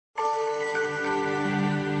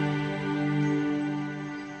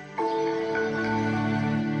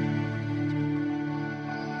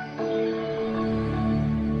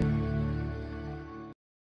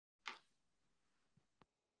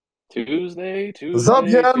Tuesday, What's up,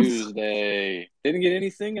 Tuesday, Jens? Tuesday. Didn't get any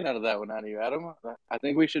singing out of that one out of you, Adam. I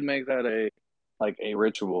think we should make that a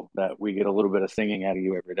ritual that we get a little bit of singing out of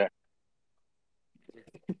you every day.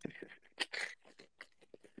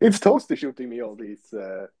 It's Toasty shooting me all these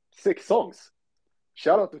sick songs.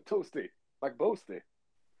 Shout out to Toasty, like Boasty.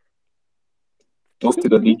 Talk to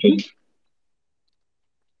the DJ.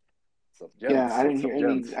 What's up, Yeah, Jens? I didn't What's hear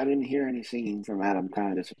up, any. Jens? I didn't hear any singing from Adam.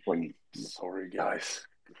 Kind of disappointing. Sorry, guys.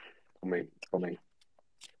 Coming.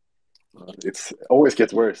 It's always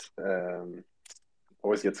gets worse.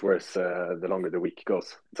 Always gets worse the longer the week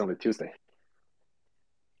goes. It's only Tuesday.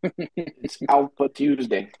 It's Alpha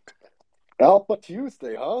Tuesday. Alpha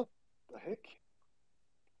Tuesday, huh? The heck?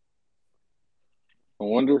 I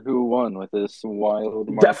wonder who won with this wild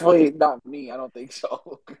market. Definitely not me. I don't think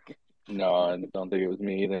so. No, I don't think it was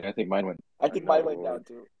me either. I think mine went. I think mine went down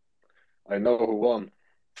too. I know who won.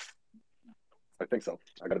 I think so.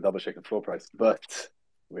 I got to double check the floor price, but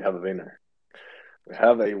we have a winner. We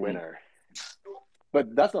have a winner.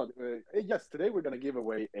 But that's not. Yes, today we're gonna give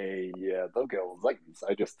away a Dogo license.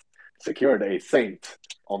 I just secured a Saint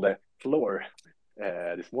on the floor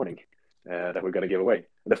this morning that we're gonna give away.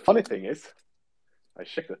 And the funny thing is, I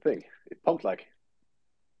checked the thing. It pumped like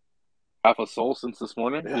Half a soul since this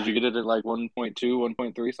morning. Yeah. Did you get it at like 1.2,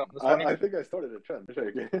 1.3 something this morning? I think I started a trend.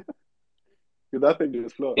 That thing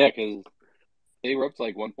just flew. Yeah, because they were up to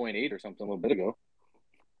like 1.8 or something a little bit ago.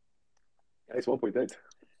 Yeah, it's 1.8.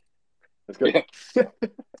 That's good. Yeah.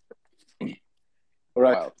 All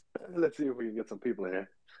right. Wow. Let's see if we can get some people in here.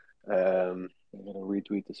 I'm gonna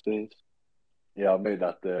retweet the space. Yeah, I made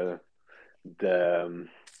that the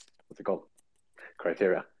what's it called?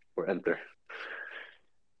 Criteria for enter.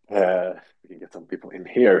 We can get some people in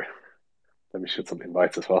here. Let me shoot some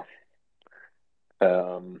invites as well.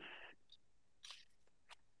 How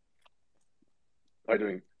are you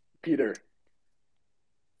doing, Peter?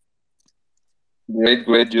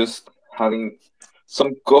 Great. Just having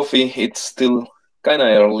some coffee. It's still kind of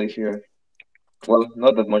early here. Well,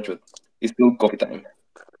 not that much, but it's still coffee time.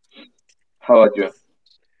 How about you?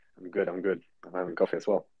 I'm good. I'm having coffee as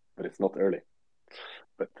well, but it's not early.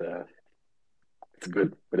 But it's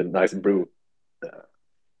good with a nice brew.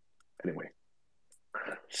 Anyway.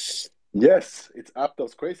 Yes, it's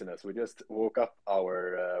Aptos craziness. We just woke up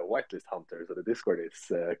our whitelist hunter, so the Discord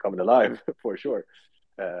is coming alive for sure.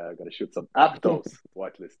 Gonna shoot some Aptos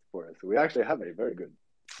whitelist for us. We actually have a very good,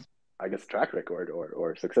 I guess, track record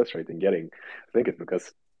or success rate in getting. I think it's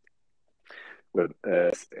because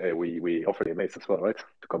we offer the mates as well, right,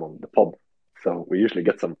 to come on the pod. So we usually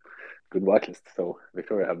get some good whitelists. So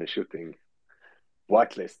Victoria have been shooting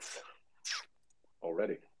whitelists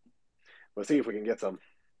already. We'll see if we can get some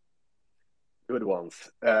good ones.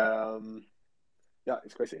 Yeah,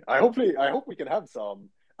 it's crazy. I hope we can have some.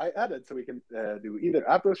 I added so we can do either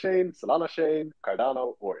Aptos chain, Solana chain,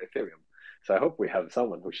 Cardano, or Ethereum. So I hope we have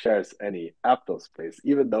someone who shares any Aptos place,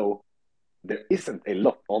 even though there isn't a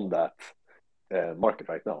lot on that market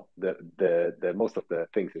right now. The most of the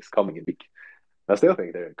things is coming in week. I still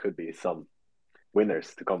think there could be some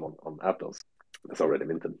winners to come on Aptos. That's already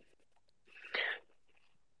minted.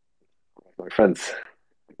 My friends,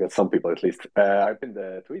 got some people at least. I pinned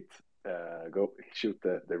the tweet. Go shoot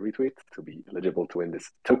the retweet to be eligible to win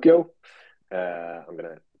this Tokyo. I'm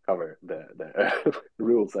gonna cover the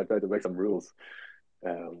rules. I tried to make some rules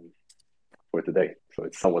for today, so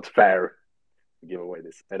it's somewhat fair to give away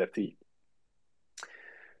this NFT.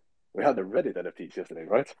 We had the Reddit NFTs yesterday,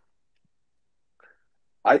 right?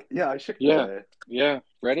 I checked. Yeah.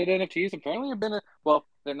 Reddit NFTs apparently have been well.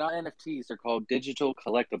 They're not NFTs. They're called digital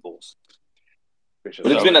collectibles. But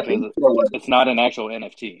it's been a thing. It's not an actual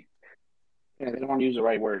NFT. Yeah, they don't want to use the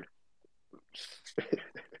right word.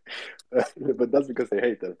 But that's because they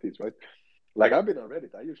hate NFTs, right? Like I've been on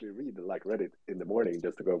Reddit. I usually read like Reddit in the morning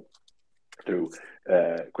just to go through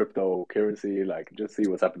cryptocurrency, like just see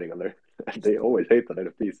what's happening on there. They always hate on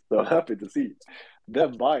NFTs, so I'm happy to see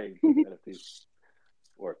them buying NFTs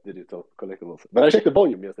or digital collectibles. But I checked the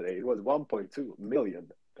volume yesterday. It was 1.2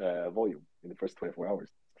 million volume in the first 24 hours.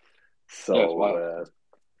 So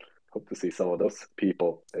hope to see some of those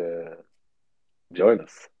people join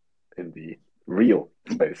us in the real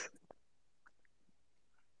space.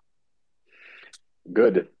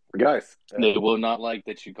 Good. Guys. They will not like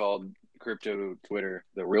that you called crypto Twitter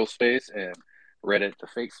the real space and Reddit the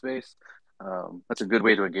fake space. That's a good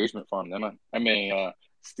way to engagement farm them. I may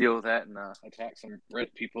steal that and attack some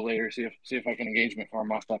Reddit people later. See if I can engagement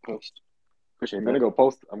farm off that post. Appreciate I'm that.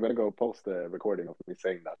 gonna go post a recording of me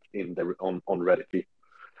saying that in the on Reddit.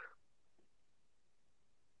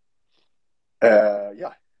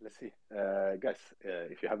 Yeah, let's see. Guys,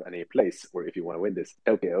 if you have any place or if you want to win this,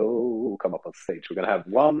 Tokyo, come up on stage. We're going to have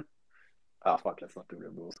one. Ah, fuck, let's not do the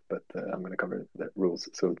rules, but I'm going to cover the rules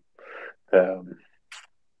soon.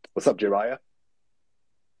 What's up, Jiraiya?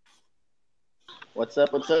 What's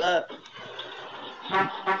up? What's up?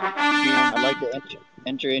 I'd like to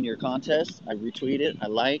enter in your contest. I retweet it. I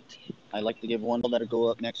liked. I'd like to give one that'll go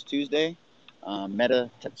up next Tuesday.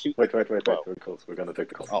 Meta tattoo. Wait. We're close. We're going to take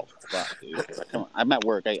the call. Oh, fuck, dude. Come on. I'm at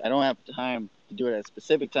work. I don't have time to do it at a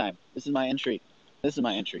specific time. This is my entry.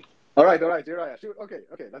 All right, Jiraiya, shoot. Okay,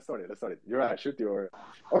 let's start it. Jiraiya, shoot your...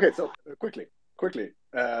 Okay, so quickly.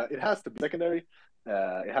 It has to be secondary.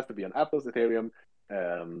 It has to be an Aptos, Ethereum,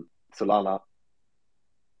 Solana,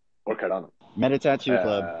 or Cardano. Meta Tattoo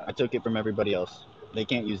Club. I took it from everybody else. They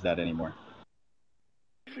can't use that anymore.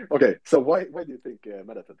 Okay, so why do you think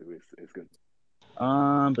Meta Tattoo is good?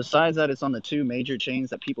 Besides that, it's on the two major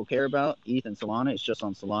chains that people care about, ETH and Solana. It's just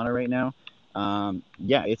on Solana right now.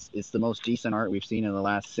 Yeah, it's the most decent art we've seen in the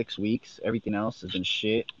last 6 weeks. Everything else has been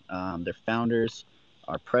shit. Their founders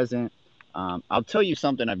are present. I'll tell you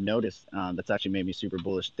something I've noticed that's actually made me super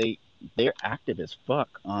bullish. They're active as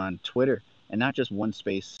fuck on Twitter, and not just one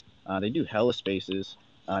space. They do hella spaces,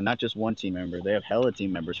 not just one team member. They have hella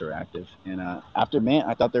team members who are active. And after Mint,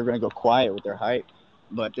 I thought they were going to go quiet with their hype,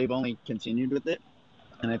 but they've only continued with it.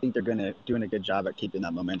 And I think they're doing a good job at keeping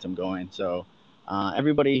that momentum going. So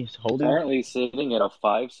everybody's holding. Apparently sitting at a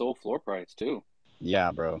 5 SOL floor price too.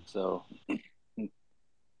 Yeah, bro. So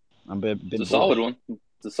I'm it's a solid one.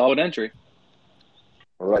 It's a solid entry.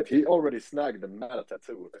 All right, he already snagged the Meta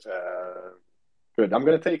Tattoo. Good. I'm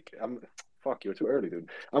gonna take. Fuck, you're too early, dude.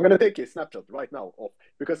 I'm gonna take a snapshot right now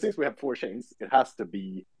because since we have 4 chains, it has to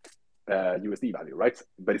be USD value, right?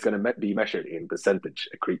 But it's gonna be measured in percentage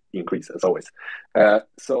increase as always.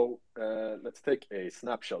 So let's take a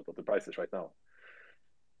snapshot of the prices right now.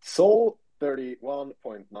 Sol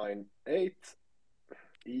 31.98,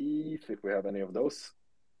 ETH if we have any of those,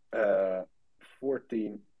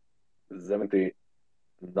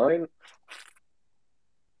 14.79,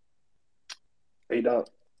 ADA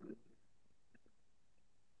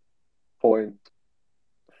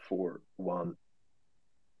 0.41,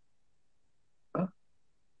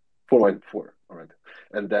 4.4. All right,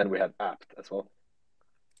 and then we have apt as well.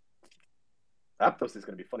 Aptos is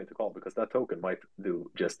going to be funny to call because that token might do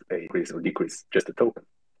just a increase or decrease, just a token.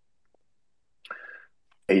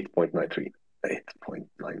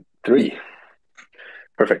 8.93.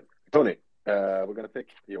 Perfect. Tony, we're going to take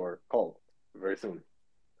your call very soon.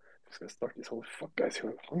 Just going to start this whole fuck, guys.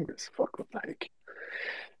 You're hungry as fuck. What the heck?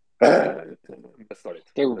 Let's start it.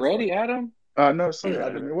 They're ready, Adam? No, sorry,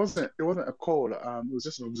 Adam. It wasn't a call. It was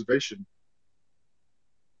just an observation.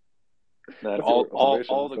 That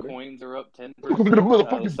all the coins are up 10%.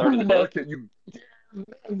 Motherfucking bull market, you.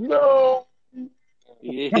 No.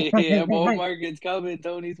 Yeah, bull market's coming.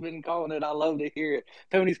 Tony's been calling it. I love to hear it.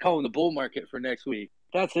 Tony's calling the bull market for next week.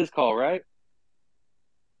 That's his call, right?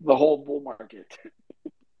 The whole bull market.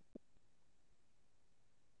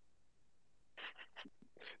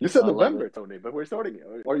 You said November, Tony, but we're starting.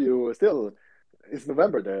 Are you still? Is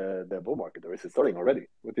November the bull market, or is it starting already?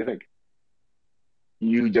 What do you think?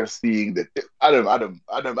 You just seeing that Adam.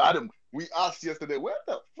 We asked yesterday, what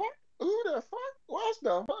the fuck? Who the fuck? What's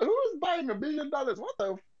the fuck? Who's buying $1 billion? What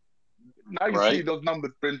the? Now you see those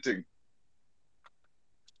numbers printing.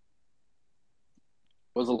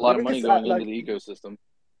 Was a lot of money going into the ecosystem.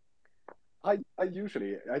 I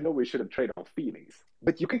know we shouldn't trade on feelings,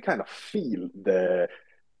 but you can kind of feel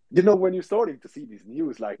when you're starting to see these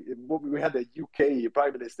news, like we had the UK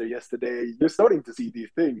Prime Minister yesterday, you're starting to see these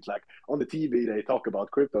things like on the TV, they talk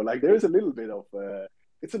about crypto. Like there's a little bit of,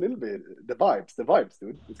 it's a little bit, the vibes,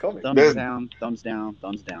 dude. It's coming. Thumbs down.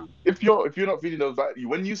 If you're not feeling those vibes,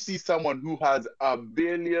 when you see someone who has $1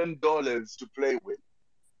 billion to play with,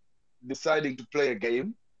 deciding to play a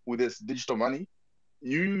game with this digital money,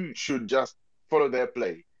 you should just follow their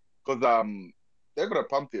play because they're gonna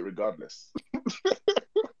pump it regardless.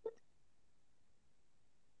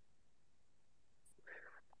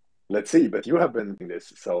 Let's see, but you have been doing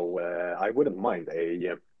this, so I wouldn't mind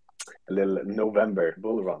a little November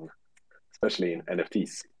bull run, especially in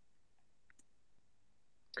NFTs.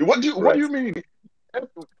 What do you mean?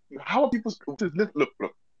 How are people?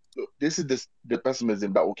 Look. This is the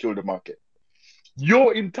pessimism that will kill the market.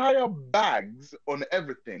 Your entire bags on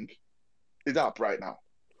everything is up right now,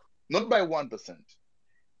 not by 1%,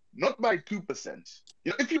 not by 2%.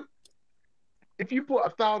 If you put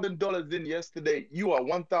 $1,000 in yesterday, you are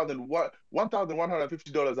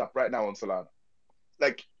 $1,150 up right now on Solana.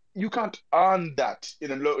 Like you can't earn that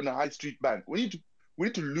in a high street bank. We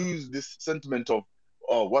need to lose this sentiment of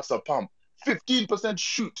oh, what's a pump? 15%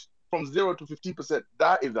 shoot from 0 to 15%.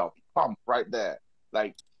 That is a pump right there.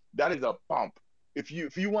 Like, that is a pump. If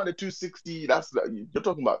you want a 260, you're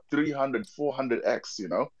talking about 300, 400x, you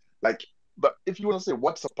know? Like, but if you want to say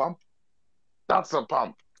what's a pump, that's a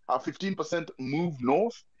pump. A 15% move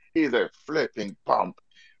north is a flipping pump.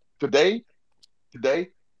 Today,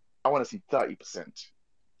 I want to see 30%.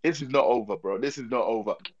 This is not over, bro. This is not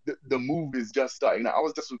over. The move is just starting. Now, I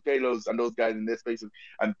was just with Kalos and those guys in their spaces,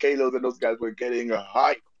 and Kalos and those guys were getting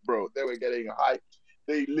hyped, bro. They were getting hyped.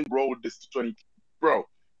 They rolled this to 20, bro.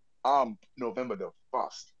 November the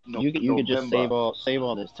 1st. You could just save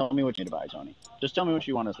all this. Tell me what you need to buy, Tony. Just tell me what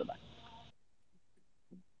you want us to buy.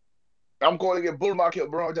 I'm calling it bull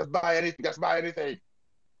market, bro. Just buy anything. Just buy anything.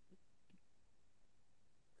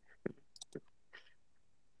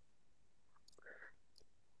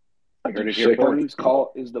 I heard it here. Tony's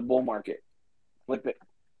call is the bull market. Flip it.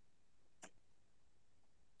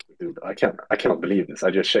 Dude, I cannot believe this.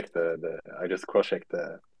 I just checked I just cross-checked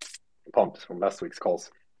the pumps from last week's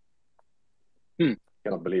calls. I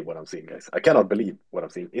cannot believe what I'm seeing, guys. I cannot believe what I'm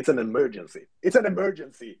seeing. It's an emergency. It's an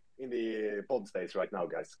emergency in the pod space right now,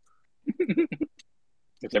 guys.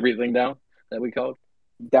 Is everything down that we called?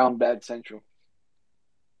 Down bad central.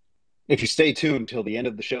 If you stay tuned till the end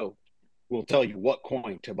of the show, we'll tell you what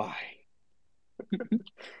coin to buy.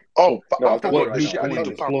 Oh, No, What new coin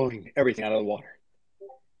is blowing everything out of the water.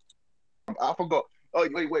 I forgot. Oh,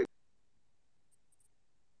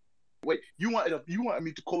 wait. You wanted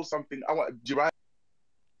me to call something. I want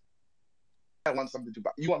something to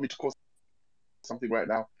buy. You want me to call something right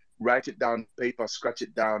now? Write it down, paper, scratch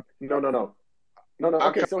it down. No.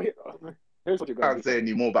 Okay, so here's what you guys can't say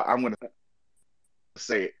anymore, but I'm gonna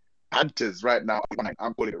say it. Hunters right now.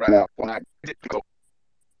 I'm calling it right now.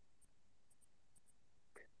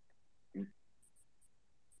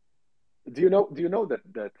 Do you know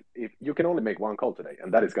that if you can only make one call today,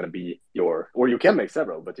 and that is going to be or you can make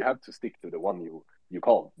several, but you have to stick to the one you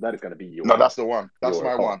called. That is going to be your. No, that's the one. That's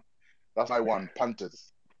my call. one. That's my one.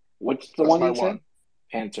 Punters. What's the one you said?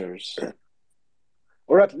 Panthers.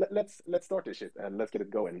 All right, let's start this shit and let's get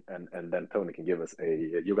it going, and then Tony can give us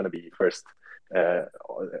you're going to be first,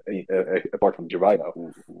 apart from Jiraiya,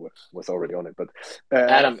 who was already on it. But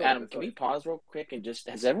Adam, can we pause real quick and just,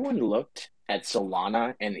 has everyone looked at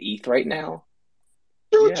Solana and ETH right now?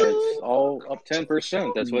 Yeah, it's all up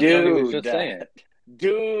 10%. That's what Tony was just saying.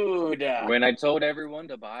 Dude. When I told everyone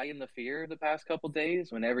to buy in the fear the past couple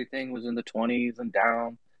days, when everything was in the 20s and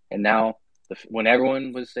down, and now when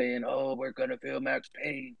everyone was saying, oh, we're going to feel max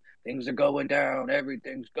pain, things are going down,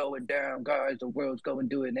 everything's going down, guys, the world's going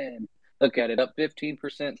to an end. Look at it, up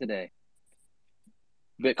 15% today.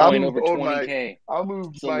 Bitcoin over 20K. I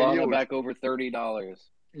moved Solana my yield back over $30.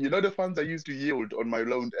 You know the funds I used to yield on my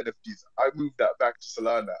loaned NFTs? I moved that back to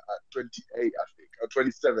Solana at 28, I think, or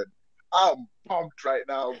 27. I'm pumped right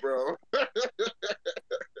now, bro.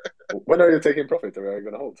 When are you taking profit, or are you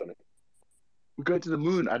going to hold something? We're going to the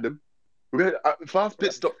moon, Adam. We're going to fast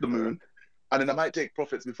pit stop the moon, and then I might take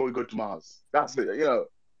profits before we go to Mars. That's it,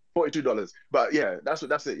 $42. But yeah, that's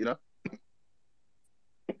it,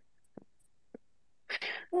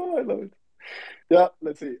 Oh, I love it. Yeah,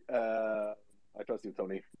 let's see. I trust you,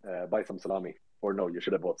 Tony. Buy some salami. Or no, you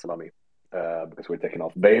should have bought salami because we're taking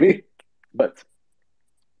off, baby. But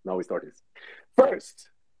now we start this. First,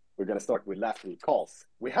 we're going to start with last week's calls.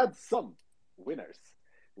 We had some winners.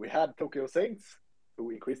 We had Tokyo Saints, who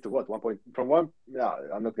increased to what? 1 point from 1? Yeah,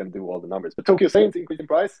 I'm not going to do all the numbers. But Tokyo Saints increased in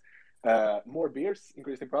price. More Beers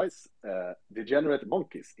increased in price. Degenerate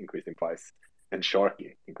Monkeys increased in price. And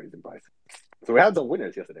Sharky increased in price. So we had some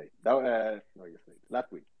winners yesterday.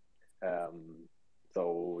 Last week.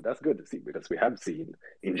 So that's good to see because we have seen,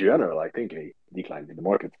 in general, I think, a decline in the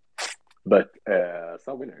market. But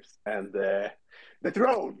some winners. And the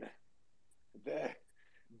throne, the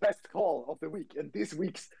best call of the week, and this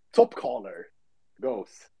week's top caller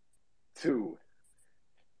goes to.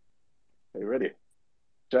 Are you ready?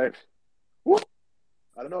 James? What?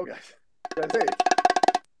 I don't know, guys. Can I say it?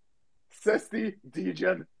 Sesti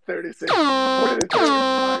Degen 36. For the third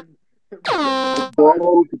time. I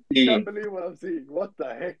can't believe what I'm seeing. What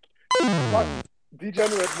the heck? What?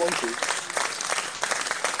 Degenerate Monkey.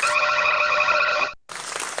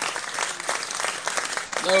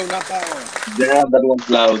 No, not that one. Yeah, that was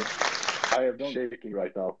loud. I am shaking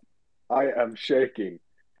right now. I am shaking.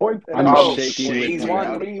 Point and I'm out. shaking with He's you. won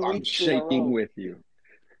Adam. 3 I'm weeks in a shaking row. with you.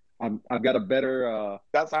 I've got a better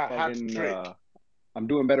That's a hat fucking, trick. I'm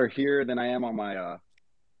doing better here than I am on my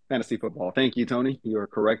fantasy football. Thank you, Tony. You are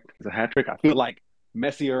correct. It's a hat trick. I feel like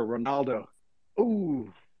Messi or Ronaldo.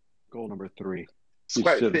 Ooh, goal number 3. It's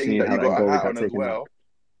quite should have fitting seen that how you that got a goalie hat got on as taken well.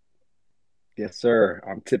 Yes, sir.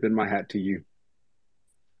 I'm tipping my hat to you.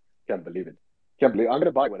 Can't believe it. Can't believe I'm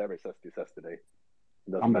gonna buy whatever Sesty says today.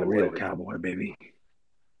 Doesn't I'm the matter what real it is. cowboy, baby.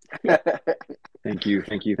 Thank you,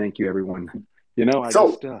 everyone. You know, I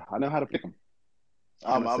know how to pick them.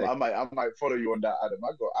 I might follow you on that, Adam.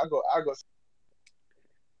 I got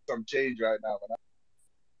some change right now, man.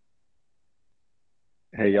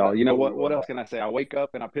 Hey, y'all. You know what? What else can I say? I wake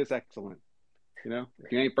up and I piss excellent. You know,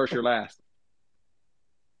 if you ain't first, you're last.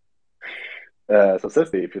 So,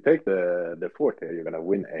 Sesty, if you take the fort here, you're gonna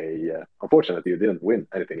win a. Unfortunately, you didn't win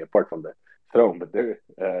anything apart from the throne, but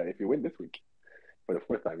if you win this week for the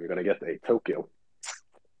fourth time, you're gonna get a Tokyo.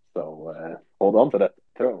 So hold on to that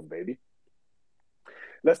throne, baby.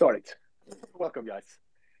 Let's start it. Welcome, guys.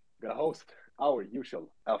 I'm gonna host our usual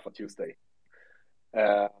Alpha Tuesday.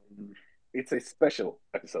 It's a special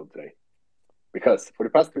episode today because for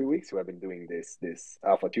the past 3 weeks we have been doing this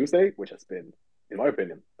Alpha Tuesday, which has been, in my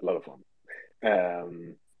opinion, a lot of fun.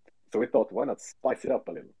 So we thought, why not spice it up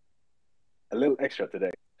a little extra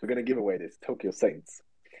today. So we're gonna give away this Tokyo Saints,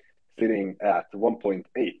 sitting at 1.8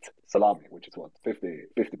 salami, which is what, 50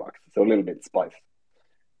 bucks. So a little bit spice.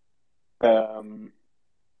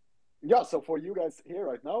 Yeah, so for you guys here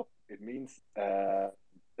right now, it means that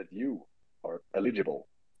you are eligible.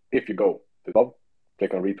 If you go to the top,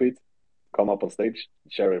 click on retweet, come up on stage,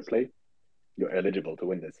 share and play, you're eligible to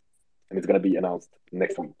win this. And it's going to be announced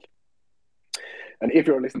next week. And if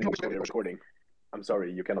you're listening to the recording, I'm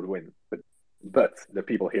sorry, you cannot win. But the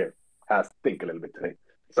people here has to think a little bit today.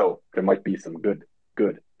 So there might be some good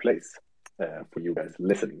place for you guys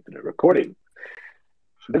listening to the recording.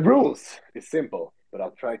 The rules is simple, but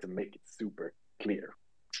I'll try to make it super clear.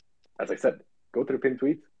 As I said, go to the pinned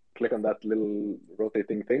tweet, click on that little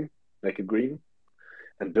rotating thing, make it green,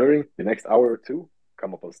 and during the next hour or two,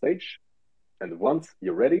 come up on stage. And once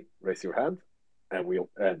you're ready, raise your hand, and we'll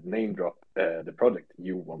name drop the project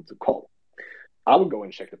you want to call. I will go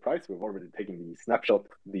and check the price. We've already taken the snapshot,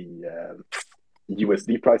 the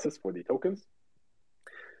USD prices for the tokens.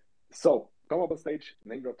 So come up on stage,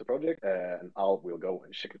 name drop the project, and we'll go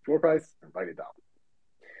and check the floor price and write it down.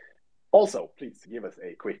 Also, please give us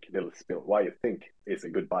a quick little spill why you think it's a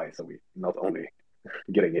good buy, so we not only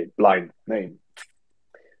getting a blind name.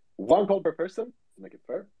 1 call per person to make it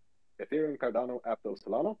fair. Ethereum, Cardano, Aptos,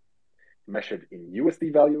 Solana, measured in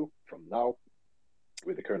USD value from now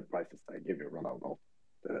with the current prices I give you a rundown of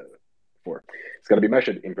for. It's going to be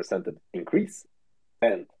measured in percentage increase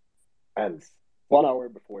and 1 hour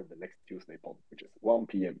before the next Tuesday pod, which is 1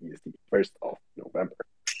 p.m. EST, 1st of November.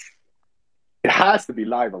 It has to be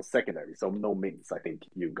live on secondary, so no mints. I think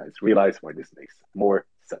you guys realize why this makes more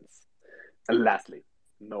sense. And lastly,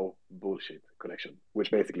 no bullshit collection,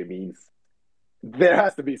 which basically means there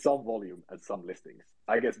has to be some volume and some listings.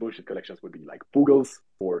 I guess bullshit collections would be like Boogles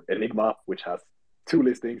or Enigma, which has 2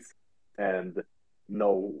 listings and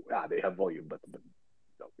they have volume, but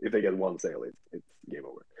no, if they get 1 sale, it's game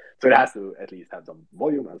over. So it has to at least have some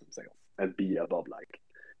volume and some sales and be above, like,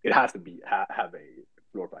 it has to be have a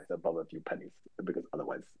floor price above a few pennies, because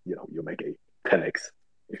otherwise, you make a 10x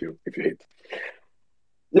if you hit.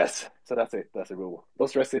 Yes, so that's it. That's the rule. Don't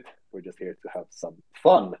stress it. We're just here to have some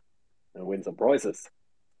fun and win some prizes.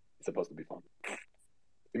 It's supposed to be fun.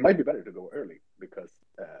 It might be better to go early because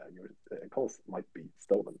your calls might be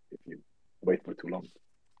stolen if you wait for too long.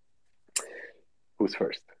 Who's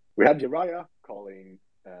first? We have Uriah calling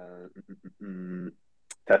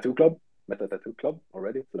Tattoo Club, Meta Tattoo Club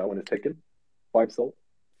already, so that one is taken. 5 sold.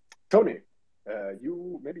 Tony,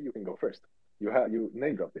 maybe you can go first. You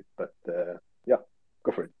name dropped it, but yeah,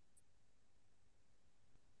 go for it.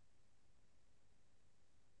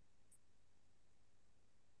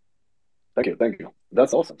 Thank you.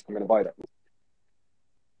 That's awesome. I'm gonna buy that.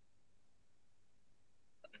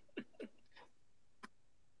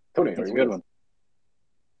 Tony, that's a good one.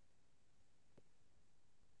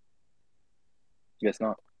 Guess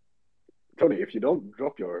not. Tony, if you don't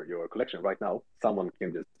drop your collection right now, someone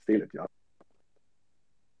can just steal it, yeah?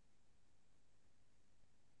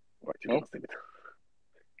 Right, you can steal it.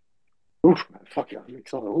 Oof, fuck yeah,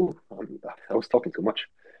 I was talking too much.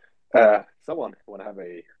 Someone want to have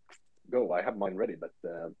a go? I have mine ready, but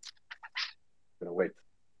I'm gonna wait.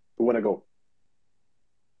 Who wanna go?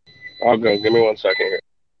 I'll go. Give me 1 second here.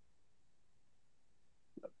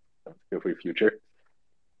 Feel free, future.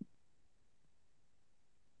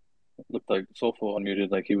 Looked like Soulful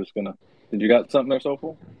unmuted, like he was gonna. Did you got something there,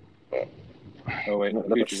 Soulful? Oh wait, no,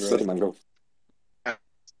 Future's ready. Go. I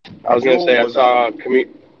was gonna say I saw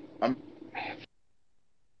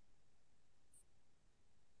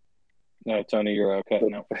No, Tony, you're okay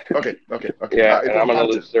now. Okay. Yeah, and I'm gonna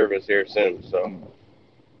lose service here soon, so.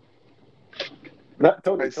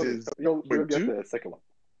 Tony, prices you'll get 0.2. the second one.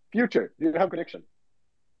 Future, do you have connection?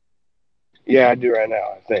 Yeah, I do right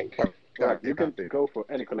now, I think. Right, you can go for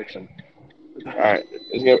any collection. All right,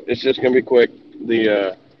 it's just gonna be quick.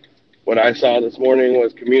 The what I saw this morning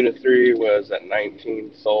was Communa 3 was at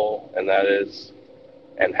 19 Sol, and that is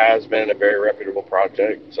and has been a very reputable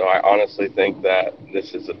project. So I honestly think that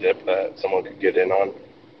this is a dip that someone could get in on.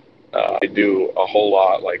 They do a whole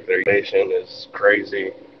lot. Like their innovation is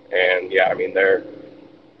crazy, and yeah, I mean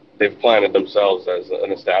they've planted themselves as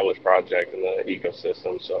an established project in the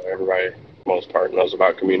ecosystem. So everybody, for the most part, knows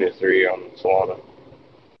about Community 3 on Solana.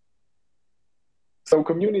 So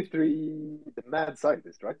Community 3, the mad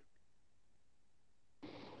scientist, right?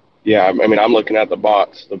 Yeah, I mean I'm looking at the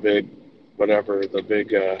bots, the big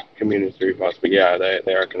Community 3 bots, but yeah,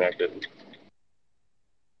 they are connected.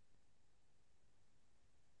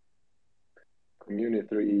 Community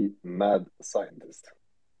 3 mad scientist.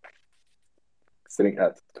 Sitting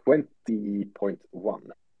at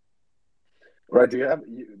 20.1. Right,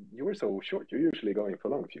 you were so short. You're usually going for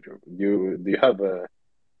long future. Do you have do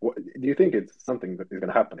you think it's something that is going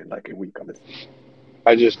to happen in like a week on this?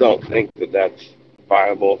 I just don't think that that's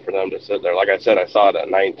viable for them to sit there. Like I said, I saw it at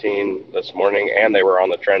 19 this morning, and they were on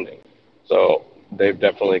the trending. So they've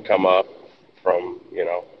definitely come up from,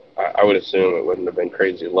 I would assume it wouldn't have been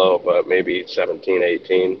crazy low, but maybe 17,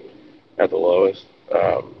 18 at the lowest.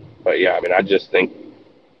 But yeah, I mean, I just think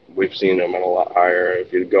we've seen them at a lot higher.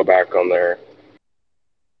 If you go back on the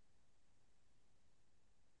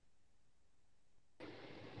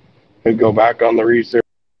research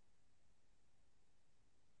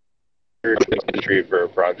industry for a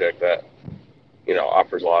project that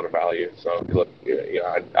offers a lot of value. So look,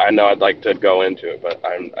 I know I'd like to go into it, but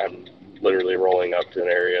I'm literally rolling up to an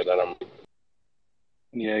area that I'm.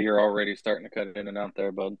 Yeah, you're already starting to cut it in and out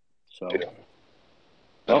there, bud. So, Yeah.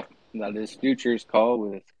 well, that is Futures Call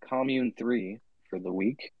with Commune 3 for the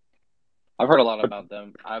week. I've heard a lot about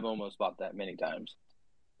them. I've almost bought that many times.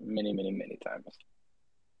 Many, many, many times.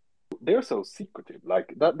 They're so secretive.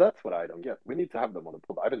 Like that's what I don't get. We need to have them on the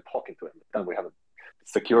pod. I've been talking to them, and we haven't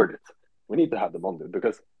secured it. We need to have them on there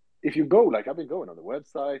because if you go, like I've been going on the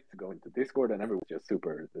website, going to Discord, and everyone's just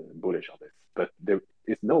super bullish on this. But there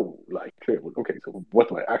is no like clear. Okay, so what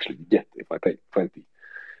do I actually get if I pay 20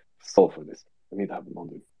 Sol for this? We need to have them on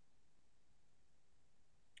there.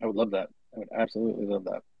 I would love that. I would absolutely love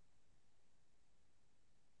that.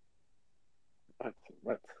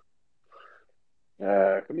 Right.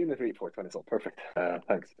 Community 3 for 20 Sol. Perfect.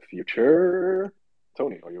 Thanks. Future.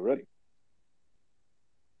 Tony, are you ready?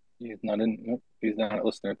 He's not in. Nope, he's not a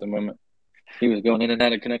listener at the moment. He was going in and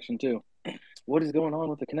out of connection too. What is going on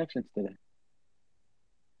with the connections today?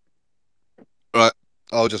 Right,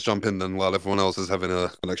 I'll just jump in then while everyone else is having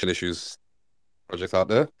connection issues. Project out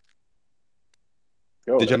there,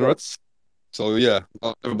 Degenerates. So yeah,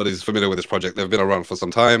 everybody's familiar with this project. They've been around for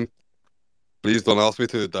some time. Please don't ask me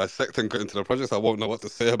to dissect and get into the projects. I won't know what to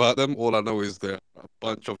say about them. All I know is they're a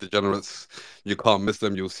bunch of degenerates. You can't miss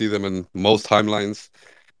them. You'll see them in most timelines.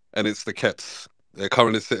 And it's the Kets. They're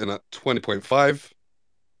currently sitting at 20.5.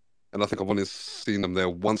 And I think I've only seen them there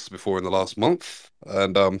once before in the last month.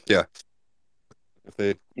 And yeah.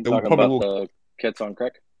 You talking about the Kets on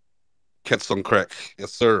crack? Kets on crack.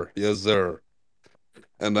 Yes, sir. Yes, sir.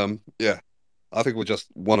 And yeah. I think with just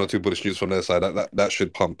one or two bullish news from their side, that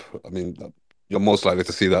should pump. I mean, you're most likely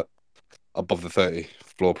to see that above the 30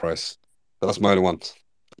 floor price. But that's my only one.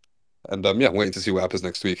 And yeah, I'm waiting to see what happens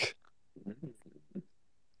next week.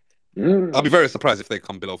 I'll be very surprised if they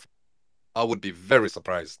come below. I would be very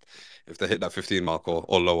surprised if they hit that 15 mark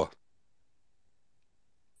or lower.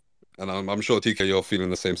 And I'm sure, TK, you're feeling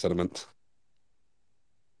the same sentiment.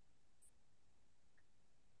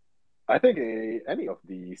 I think any of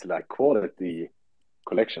these like quality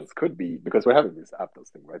collections could be, because we're having this Aptos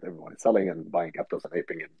thing, right? Everyone is selling and buying Aptos and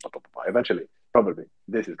aping and blah, blah, blah. Eventually, probably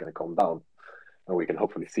this is going to calm down, and we can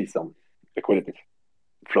hopefully see some liquidity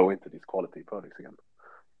flow into these quality products again.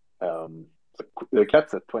 So the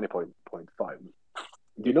Cat's at 20.5.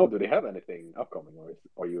 Do they have anything upcoming, or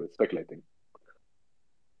are you speculating?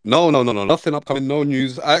 No, nothing upcoming, no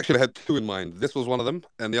news. I actually had two in mind. This was one of them,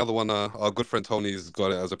 and the other one, our good friend Tony's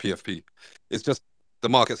got it as a PFP. It's just the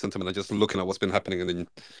market sentiment and just looking at what's been happening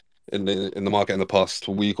in the market in the past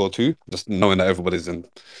week or two, just knowing that everybody's in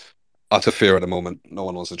utter fear at the moment. No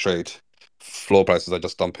one wants to trade. Floor prices are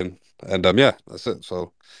just dumping, and yeah, that's it.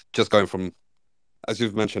 So just going from, as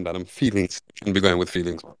you've mentioned, Adam, feelings. Shouldn't be going with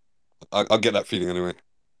feelings. I'll get that feeling anyway.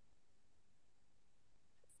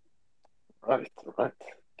 Right.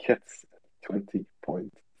 Cats 20.5.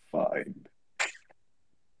 Let's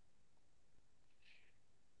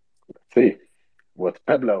see. what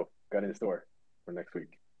Pablo got in store for next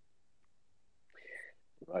week.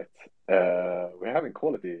 Right. We're having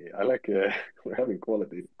quality. I like we're having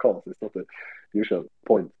quality calls. It's not the usual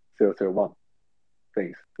 0.001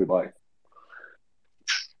 things we buy.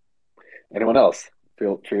 Anyone else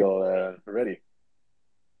feel ready?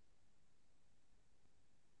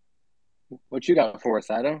 What you got for us,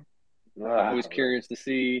 Adam? I was Right. curious to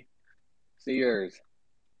see yours.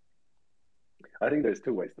 I think there's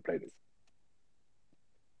two ways to play this.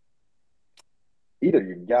 Either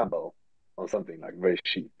you gamble on something like very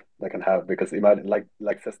cheap that can have, because imagine like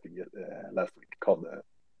Sesti last week called the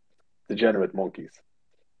degenerate monkeys,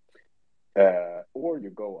 or you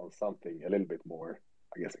go on something a little bit more,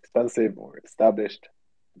 I guess, expensive or established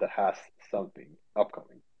that has something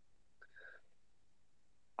upcoming.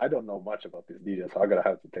 I don't know much about this DJ, so I'm gonna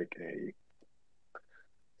have to take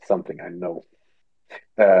something I know.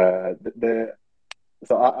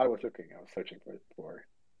 So I was searching for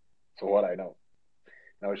what I know.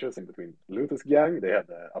 And I was choosing between Lotus Gang. They had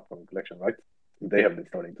the upcoming collection, right? They have been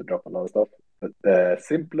starting to drop a lot of stuff, but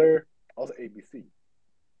Simpler, also ABC.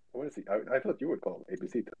 I want to see. I thought you would call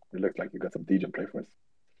ABC. It looks like you got some DJ play for us.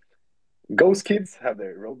 Ghost Kids have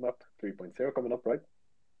their roadmap 3.0 coming up, right?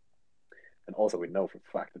 And also we know for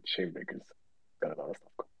a fact that Chainbreakers got a lot of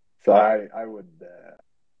stuff. So I would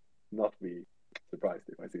not be surprised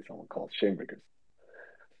if I see someone called Chainbreakers.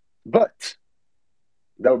 But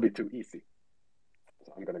that would be too easy.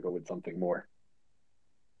 So I'm going to go with something more,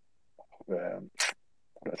 what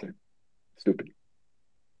do I say? Stupid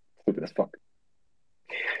as fuck.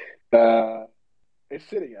 It's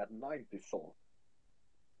sitting at 90 Sol.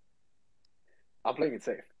 I'm playing it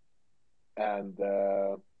safe. And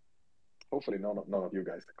hopefully none of you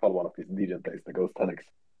guys call one of these DJ plays that goes 10x.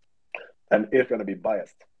 And it's going to be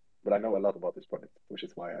biased, but I know a lot about this project, which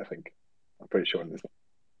is why I'm pretty sure on this one.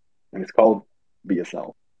 And it's called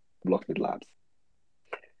BSL, Blocksmith Labs.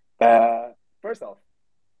 First off,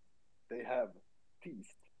 they have teased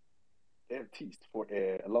for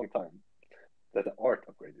a long time that the art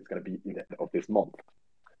upgrade is going to be in the end of this month.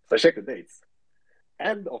 So I checked the dates.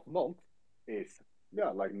 End of month is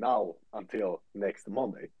like now until next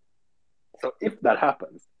Monday. So if that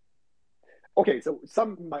happens, okay, so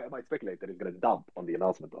some might speculate that it's going to dump on the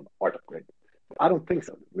announcement on art upgrade. I don't think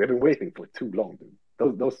so. We have been waiting for too long, dude.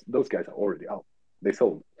 Those guys are already out. They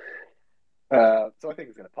sold. So I think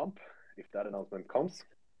it's going to pump if that announcement comes.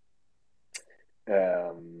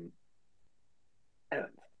 And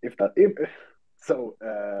if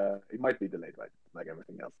it might be delayed, right? Like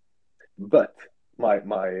everything else. But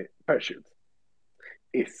my parachute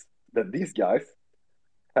is that these guys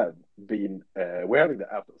have been. We're having the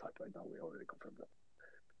Aptos hype right now. We already confirmed that,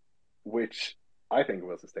 which I think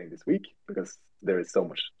will sustain this week because there is so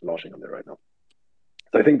much launching on there right now.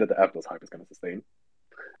 So I think that the Aptos hype is going to sustain,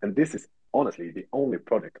 and this is honestly the only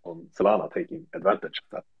project on Solana taking advantage of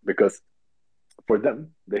that, because for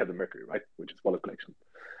them they have the Mercury, right, which is wallet collection.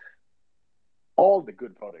 All the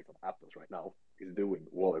good projects on Aptos right now is doing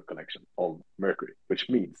wallet collection on Mercury, which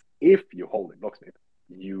means if you hold a Blocksmith,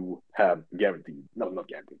 you have guaranteed, not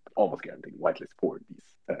guaranteed, but almost guaranteed whitelist for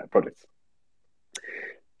these projects.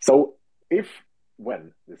 So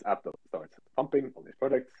when this Aptos starts pumping on these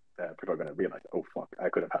projects, people are going to realize, oh fuck, I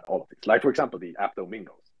could have had all of these. Like for example, the Apto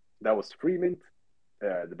Mingos, that was free mint.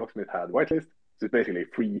 The Blocksmith had whitelist, so it's basically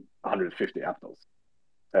free 150 Aptos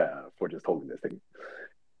for just holding this thing.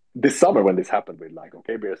 This summer, when this happened with like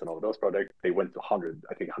OK Beers and all of those projects, they went to 100,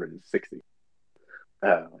 I think 160.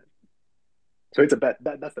 So it's a bet.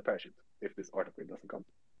 That's the parachute if this art upgrade doesn't come.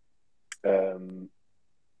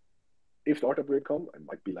 If the art upgrade comes, it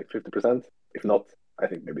might be like 50%. If not, I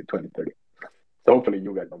think maybe 20, 30. So hopefully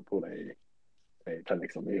you guys don't pull a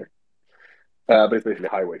 10x on me here. But it's basically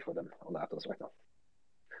highway for them on Aptos right now.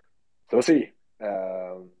 So we'll see.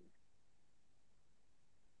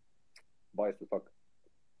 Bias the fuck.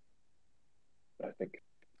 I think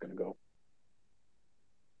it's going to go.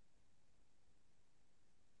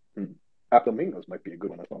 Apple Mingos might be a good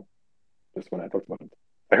one as well. Just when I talked about it.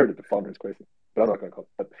 I heard that the founder is crazy, but I'm not going to call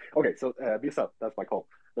it. But, okay, so BSL, that's my call.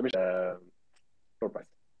 Let me short price.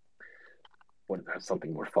 I wanted to have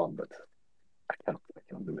something more fun, but I cannot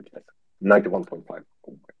do it, guys. 91.5. Oh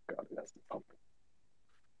my god, that's the pump.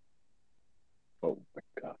 Oh my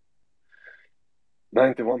god.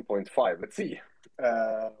 91.5. Let's see.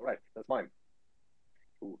 Right, that's mine.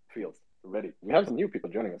 Who feels ready? We have some new people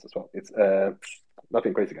joining us as well. It's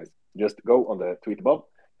nothing crazy, guys. Just go on the tweet above,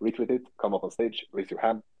 retweet it, come up on stage, raise your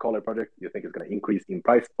hand, call a project you think is going to increase in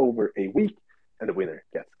price over a week, and the winner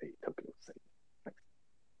gets a token of sale. Thanks.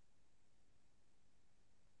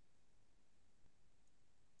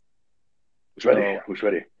 Who's ready? So Who's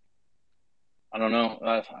ready? I don't know.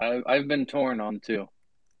 I've been torn on two.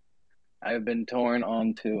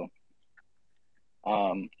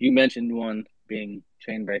 You mentioned one being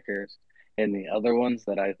chain breakers, and the other ones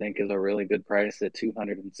that I think is a really good price at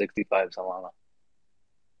 265 Solana.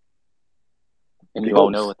 And you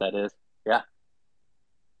all know what that is. Yeah.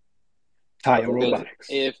 Tile Because robotics.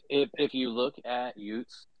 if you look at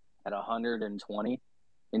Utes at 120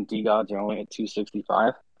 and DGods are only at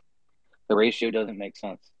 265, the ratio doesn't make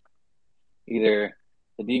sense. Either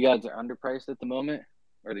the DGods are underpriced at the moment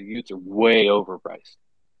or the Utes are way overpriced.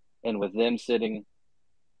 And with them sitting,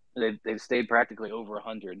 they've stayed practically over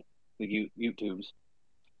 100, the YouTubes.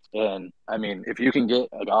 And I mean, if you can get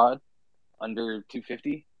a God under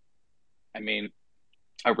 250, I mean,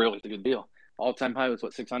 I really think it's a good deal. All-time high was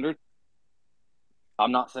what, 600?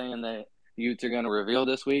 I'm not saying that Utes are going to reveal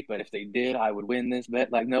this week, but if they did, I would win this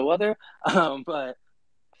bet like no other. But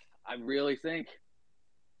I really think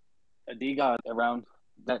a DGod around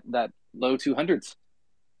that low 200s.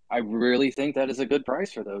 I really think that is a good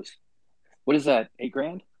price for those. What is that,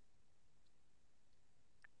 $8,000?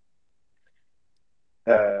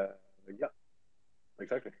 Yeah,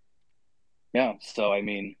 exactly. Yeah, so I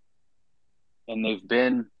mean, and they've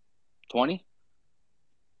been 20.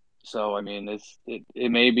 So I mean,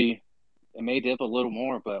 it may dip a little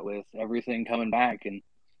more, but with everything coming back, and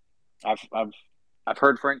I've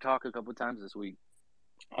heard Frank talk a couple of times this week.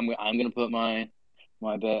 I'm gonna put my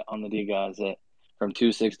bet on the D guys that from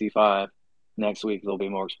 265 next week they'll be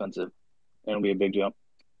more expensive, and it'll be a big jump.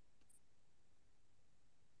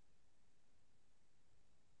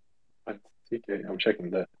 I'm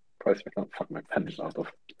checking the price. I can't fuck my pen out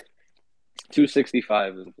of.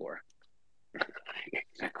 265 is the floor.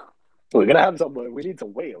 We're gonna have some. We need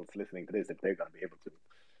some whales listening to this if they're gonna be able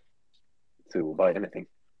to buy anything.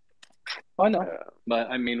 I know, but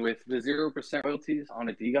I mean, with the 0% royalties on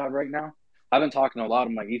a DGod right now, I've been talking to a lot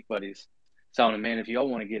of my ETH buddies, telling them, man, if y'all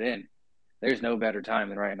want to get in, there's no better time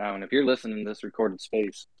than right now. And if you're listening to this recorded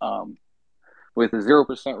space, with the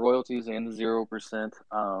 0% royalties and the 0%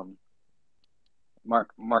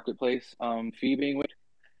 marketplace fee being with,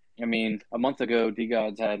 I mean, a month ago,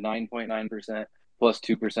 DGods had 9.9% plus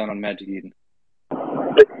 2% on Magic Eden.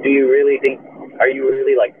 But do you really think? Are you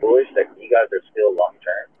really like bullish that DGods are still long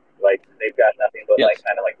term? Like they've got nothing but like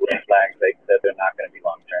kind of like red flags. They said they're not going to be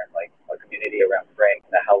long term. Like a community around Frank.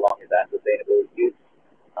 Now, how long is that sustainable? Use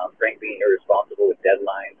Frank being irresponsible with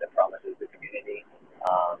deadlines and promises to the community.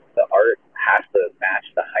 The art has to match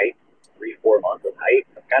the hype. 3-4 months of hype.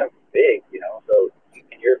 It's kind of big, you know. So,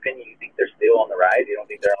 in your opinion, you think they're still on the rise? You don't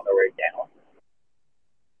think they're on their way down?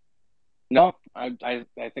 No,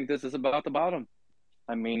 I think this is about the bottom.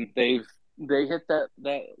 I mean, they hit that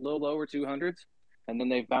little lower 200s, and then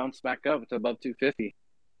they've bounced back up to above 250.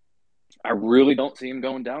 I really don't see him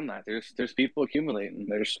going down that. There's people accumulating.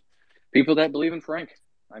 There's people that believe in Frank.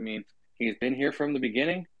 I mean, he's been here from the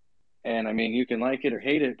beginning, and I mean, you can like it or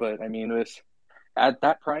hate it, but I mean, with at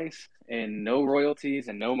that price and no royalties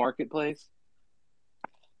and no marketplace,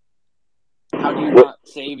 how do you not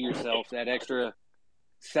save yourself that extra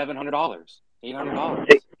 $700, $800?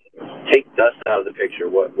 Take dust out of the picture.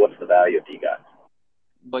 What's the value of DGods?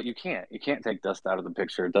 But you can't take dust out of the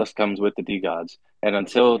picture. Dust comes with the DGods, and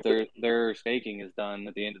until their staking is done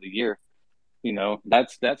at the end of the year, you know,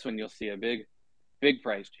 that's when you'll see a big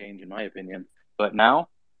price change, in my opinion. But now,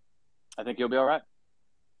 I think you'll be all right.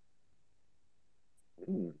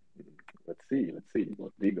 Let's see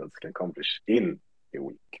what DGods can accomplish in a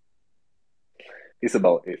week.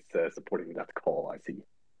 Isabel is supporting that call, I see.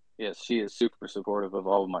 Yes, she is super supportive of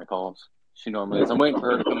all of my calls. She normally is. I'm waiting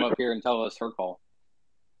for her to come up here and tell us her call.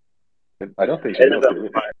 I don't think she knows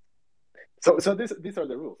it. So these are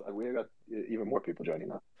the rules. We got even more people joining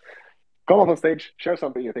now. Come up on stage, share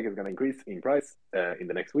something you think is going to increase in price in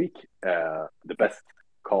the next week. The best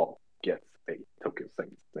call gets a token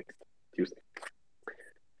next Tuesday.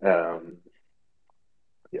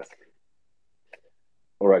 Yes.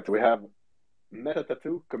 All right, so we have Meta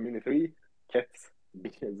Tattoo, Community 3, Kets,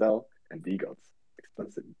 BSL, and DGods.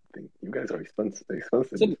 Expensive thing. You guys are expensive.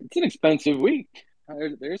 It's an expensive week.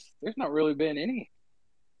 There's not really been any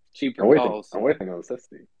cheaper calls. I'm waiting on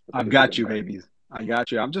Cesty. I've got you, babies. I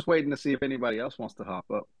got you. I'm just waiting to see if anybody else wants to hop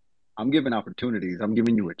up. I'm giving opportunities. I'm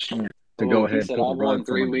giving you a chance to go ahead and pull the rug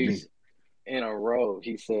from under me. In a row.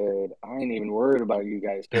 He said, I ain't even worried about you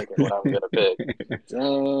guys picking what I'm going to pick.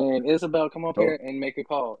 And Isabel, come up here and make a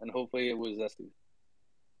call. And hopefully it was Zesty.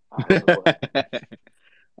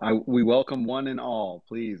 We welcome one and all,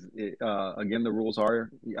 please. Again, the rules are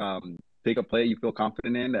pick a play you feel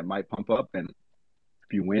confident in that might pump up. And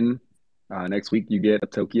if you win, Next week you get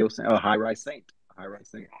a high-rise Saint.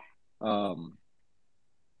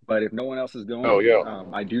 But if no one else is going,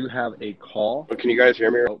 I do have a call. But can you guys hear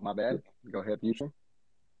me? Oh, my bad. Go ahead, Future.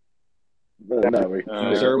 No,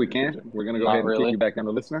 sir, we can't. We're going to go ahead and kick you back down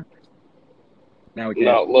to listener. Now we can.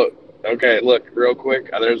 No, look, real quick.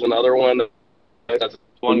 There's another one. That's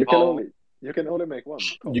you can only make one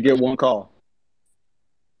call. You get one call.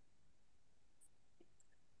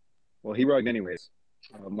 Well, he rugged anyways.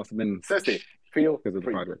 Must have been feel because of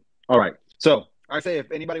the project. All right. So I say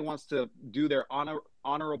if anybody wants to do their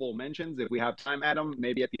honorable mentions, if we have time, Adam,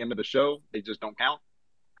 maybe at the end of the show, they just don't count.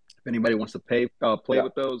 If anybody wants to play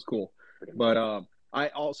with those, cool. But I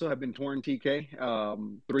also have been touring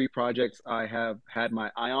TK. 3 projects I have had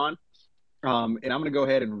my eye on. And I'm going to go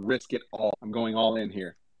ahead and risk it all. I'm going all in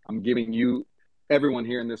here. I'm giving you, everyone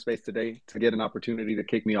here in this space today, to get an opportunity to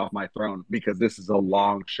kick me off my throne, because this is a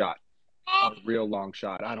long shot, a real long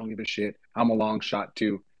shot. I don't give a shit. I'm a long shot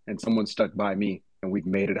too. And someone stuck by me, and we've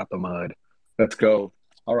made it out the mud. Let's go.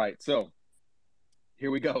 All right. So here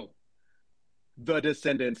we go. The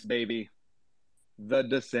Descendants, baby. The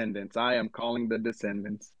Descendants. I am calling the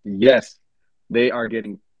Descendants. Yes, they've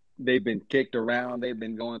been kicked around. They've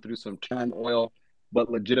been going through some turmoil, but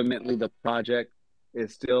legitimately the project it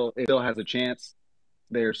still has a chance.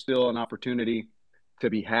 There's still an opportunity to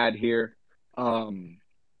be had here.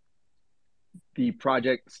 The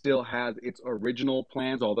project still has its original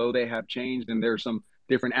plans, although they have changed and there's some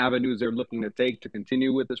different avenues they're looking to take to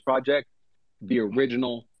continue with this project. The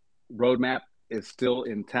original roadmap is still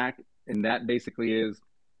intact, and that basically is,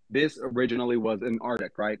 this originally was an art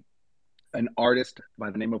deck, right? An artist by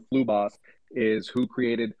the name of Fluboss is who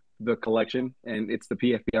created the collection, and it's the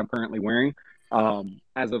PFP I'm currently wearing.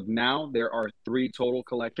 As of now, there are 3 total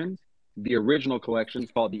collections. The original collection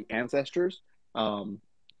is called the Ancestors.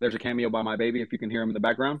 There's a cameo by my baby, if you can hear him in the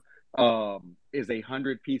background. Is a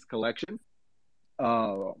 100-piece collection.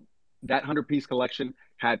 That 100-piece collection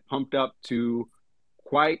had pumped up to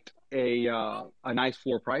quite a nice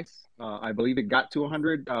floor price. I believe it got to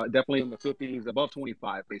 100, definitely in the 50s, above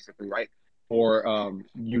 25, basically, right? For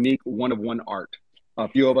unique one-of-one art. A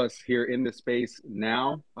few of us here in this space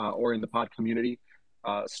now, or in the pod community,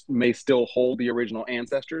 may still hold the original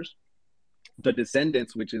Ancestors. The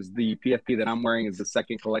Descendants, which is the PFP that I'm wearing, is the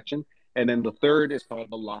second collection. And then the third is called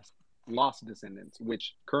the Lost Descendants,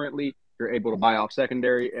 which currently you're able to buy off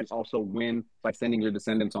secondary and also win by sending your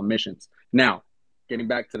descendants on missions. Now, getting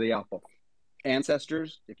back to the alpha.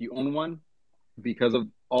 Ancestors, if you own one, because of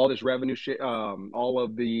all this revenue shit, all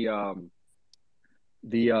of the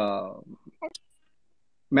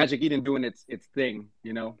Magic Eden doing its thing,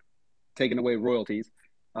 taking away royalties,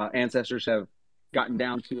 Ancestors have gotten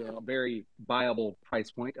down to a very viable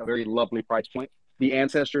price point, a very lovely price point. The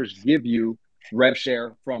Ancestors give you rev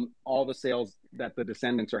share from all the sales that the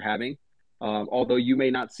Descendants are having. Although you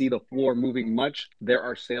may not see the floor moving much, there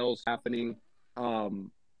are sales happening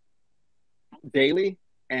daily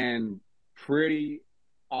and pretty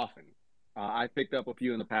often. I picked up a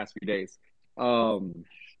few in the past few days.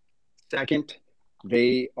 Second,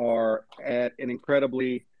 they are at an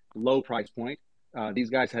incredibly low price point. These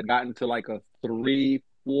guys had gotten to like a 3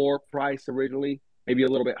 floor price originally, maybe a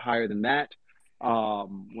little bit higher than that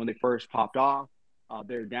when they first popped off.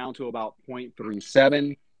 They're down to about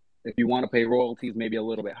 0.37. If you want to pay royalties, maybe a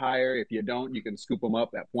little bit higher. If you don't, you can scoop them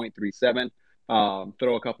up at 0.37.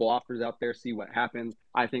 Throw a couple offers out there, see what happens.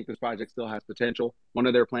 I think this project still has potential. One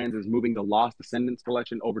of their plans is moving the Lost Descendants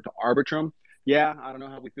collection over to Arbitrum. Yeah, I don't know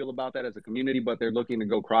how we feel about that as a community, but they're looking to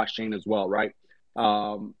go cross-chain as well, right?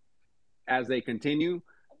 As they continue,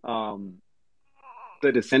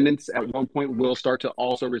 the Descendants at one point will start to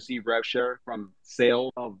also receive rev share from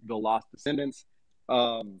sale of the Lost Descendants.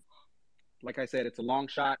 Like I said, it's a long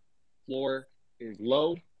shot. Floor is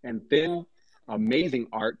low and thin. Amazing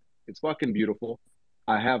art. It's fucking beautiful.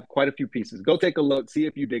 I have quite a few pieces. Go take a look. See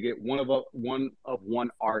if you dig it. One of one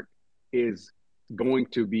art is going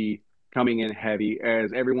to be coming in heavy,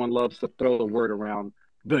 as everyone loves to throw the word around,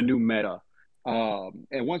 the new meta.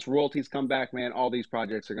 And once royalties come back, man, all these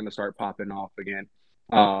projects are going to start popping off again.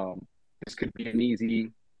 This could be an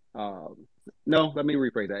easy, no, let me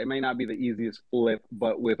rephrase that. It may not be the easiest flip,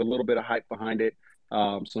 but with a little bit of hype behind it,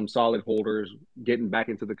 some solid holders getting back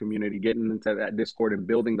into the community, getting into that Discord and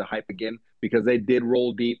building the hype again, because they did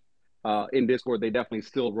roll deep. In Discord, they definitely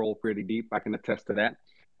still roll pretty deep. I can attest to that.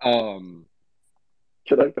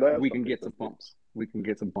 We can get some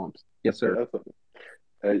bumps. Yes, sir.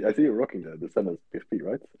 I see you're rocking the Descendants PFP,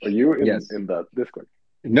 right? Are you in that Discord?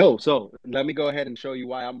 No, so let me go ahead and show you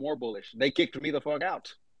why I'm more bullish. They kicked me the fuck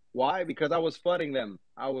out. Why? Because I was flooding them.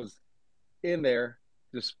 I was in there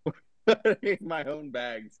just in my own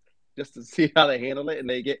bags just to see how they handle it, and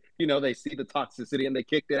they get, they see the toxicity and they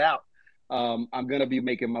kicked it out. I'm gonna be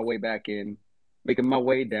making my way back in, making my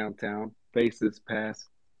way downtown. Faces pass.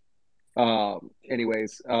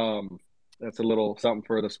 Anyways, that's a little something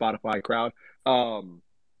for the Spotify crowd. Anywho,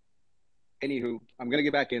 I'm gonna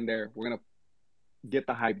get back in there. We're gonna get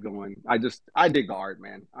the hype going. I dig the art,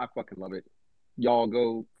 man. I fucking love it. Y'all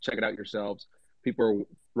go check it out yourselves. People are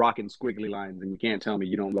rocking squiggly lines, and you can't tell me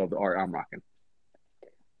you don't love the art I'm rocking.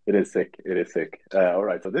 It is sick. It is sick. All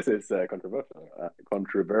right, so this is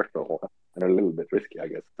controversial and a little bit risky, I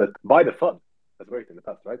guess. But by the fun has worked in the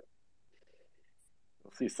past, right?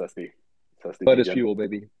 We'll see, Sesty. Fun is fuel,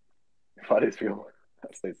 baby. Fun is fuel,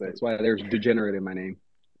 as they say. That's why there's degenerate in my name.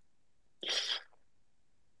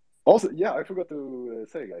 Also, yeah, I forgot to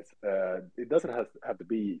say, guys, it doesn't have to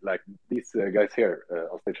be like these guys here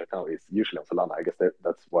on stage right now is usually on Solana. I guess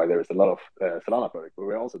that's why there is a lot of Solana projects, but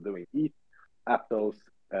we're also doing ETH, Aptos,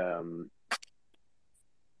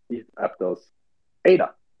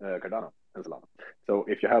 ADA, Cardano, and Solana. So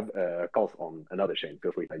if you have calls on another chain,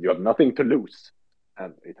 feel free. You have nothing to lose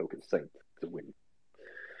and a token Saint to win.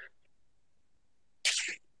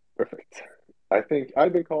 Perfect. I think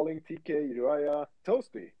I've been calling TK, Uriah,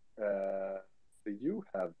 Toasty. Do you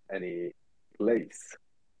have any plays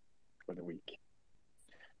for the week?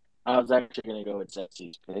 I was actually going to go with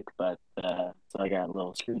Zetsy's pick, but so I got a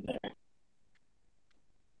little screwed there.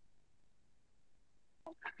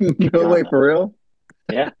 No way, for real?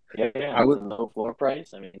 Yeah. I would low floor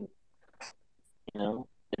price. I mean,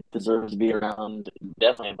 it deserves to be around,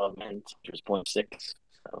 definitely above mint, which is 0.6. So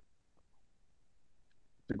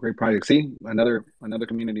it's a great project. See, another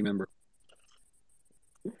community member.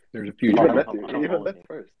 There's a few. You even bet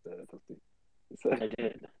first. I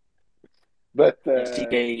did. But as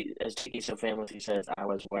TK so famously says, I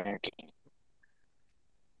was working.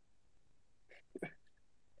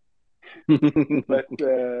 But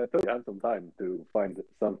you have some time to find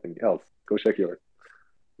something else. Go check your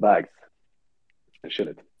bags. Chill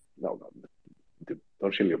it. No,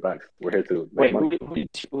 don't chill your bags. We're here to make money.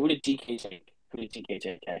 Who did TK take? Who did TK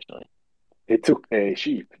take, actually? It took a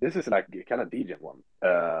sheep. This is like kind of degen one.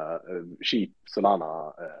 Sheep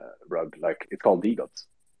Solana rug. Like it's called D-Gods.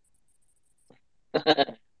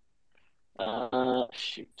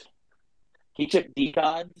 Shoot. He took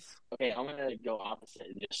D-Gods. Okay, I'm gonna go opposite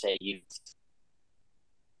and just say Utes.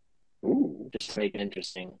 Ooh. Just to make it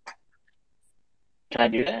interesting. Can I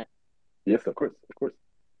do that? Yes, of course. Okay.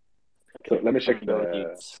 So let me check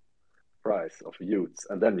the price of Utes,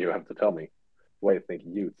 and then you have to tell me why you think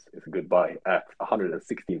Utes is a good buy at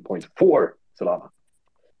 116.4 Solana.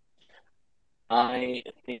 I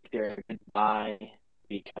think they're a good buy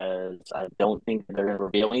because I don't think they're going to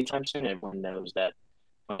reveal anytime soon. Everyone knows that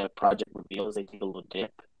when a project reveals, they take a little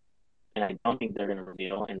dip. And I don't think they're going to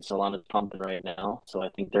reveal. And Solana's pumping right now, so I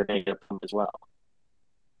think they're going to get a pump as well.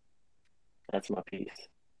 That's my piece.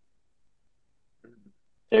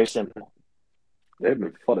 Very simple. They've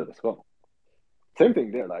been flooded as well. Same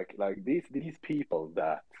thing there. Like these people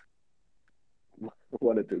that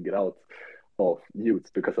wanted to get out of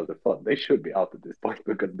Utes because of the fun, they should be out at this point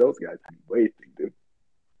because those guys have been waiting, dude.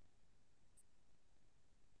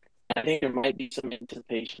 I think there might be some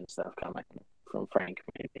anticipation stuff coming from Frank,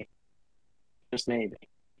 maybe. Just maybe.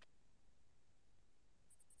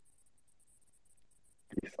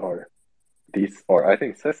 These are. I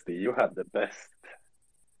think Sesty, you have the best.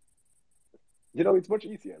 It's much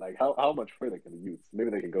easier. Like how much further can they use? Maybe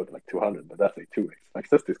they can go to like 200, but that's like 2x. Like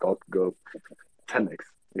Sesty's call could go 10x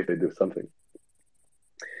if they do something.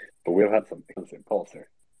 But we'll have some expensive calls here.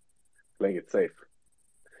 Playing it safe.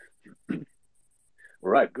 All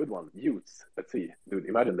right, good one. Utes. Let's see. Dude,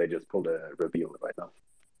 imagine they just pulled a reveal right now.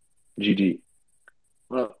 GG.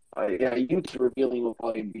 Well, Utes revealing will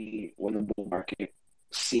probably be when the bull market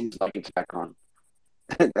seems like it's back on.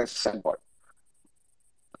 That's the sad part.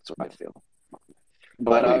 That's what I feel.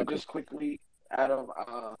 But just quickly, Adam,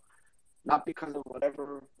 not because of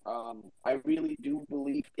whatever, I really do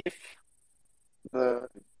believe if the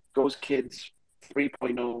Ghost Kids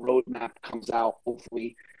 3.0 roadmap comes out,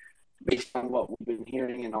 hopefully, based on what we've been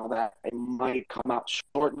hearing and all that, it might come out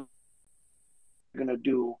short. We're going to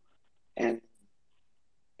do, and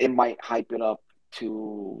it might hype it up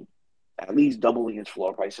to at least doubling its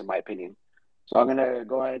floor price, in my opinion. So I'm going to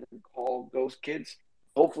go ahead and call Ghost Kids.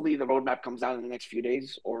 Hopefully the roadmap comes out in the next few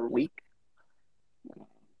days or a week.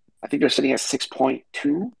 I think they're sitting at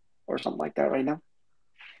 6.2 or something like that right now,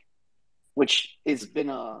 which has been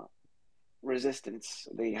a resistance.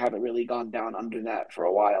 They haven't really gone down under that for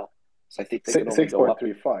a while. So I think they could only go up.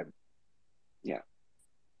 6.35. Yeah.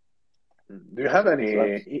 Do you have any So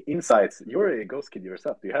that's- insights? You're a ghost kid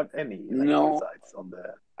yourself. Do you have any no, insights on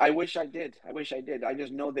the? I wish I did. I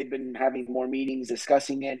just know they've been having more meetings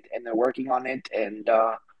discussing it, and they're working on it. And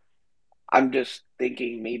I'm just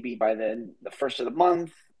thinking maybe by the first of the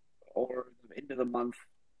month or the end of the month,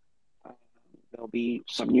 uh, there'll be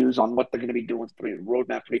some news on what they're going to be doing with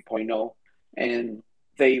Roadmap 3.0. And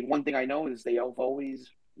one thing I know is they have always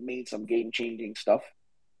made some game changing stuff,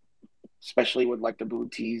 especially with like the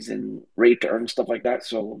booties and rate to earn stuff like that.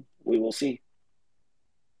 So we will see.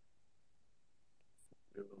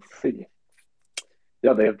 We will see.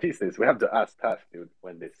 Yeah, they have teased this. We have to ask Task, dude,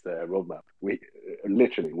 when this roadmap. We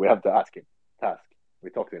literally we have to ask him. Task. We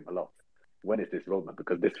talk to him a lot. When is this roadmap?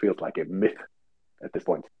 Because this feels like a myth at this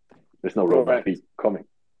point. There's no roadmap coming.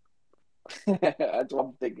 That's what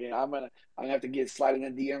I'm thinking. I'm gonna have to get sliding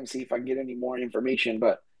in DM, see if I can get any more information.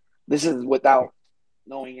 But this is without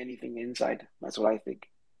knowing anything inside. That's what I think.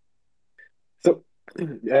 So,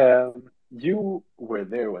 you were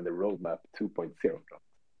there when the roadmap 2.0 dropped.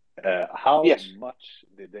 How much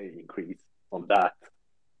did they increase on that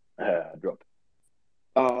drop?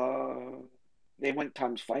 They went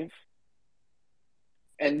 ×5,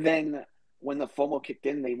 and then when the FOMO kicked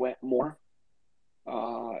in, they went more.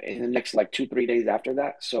 In the next like 2-3 days after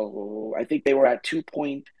that. So I think they were at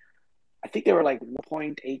I think they were like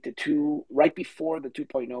 1.8 to 2 right before the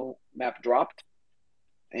 2.0 map dropped.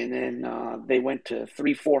 And then they went to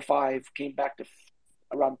 3, 4, 5, came back to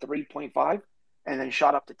around 3.5, and then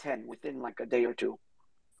shot up to 10 within like a day or two.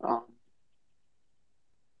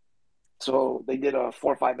 So they did a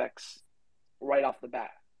 4 or 5x right off the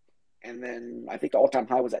bat. And then I think the all-time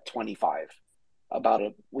high was at 25 about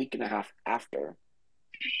a week and a half after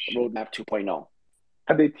Roadmap 2.0.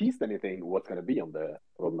 Have they teased anything what's going to be on the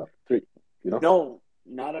Roadmap 3? You know? No,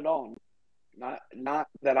 not at all. Not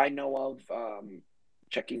that I know of.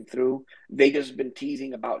 Checking through, they just been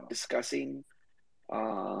teasing about discussing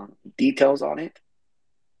details on it.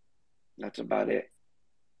 That's about it.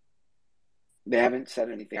 They haven't said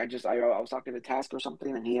anything. I was talking to Task or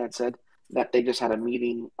something, and he had said that they just had a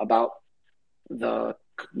meeting about the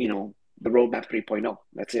Roadmap 3.0.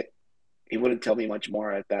 That's it. He wouldn't tell me much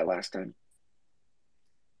more at that last time.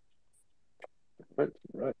 Right.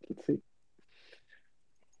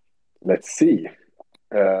 Let's see.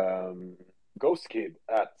 Ghost Kid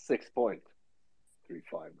at 6.35.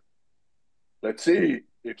 Let's see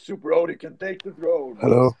if Super Odie can take the throne.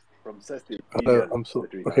 Hello. From Hello.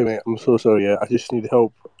 Okay, mate. I'm so sorry. Yeah, I just need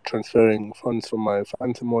help transferring funds from my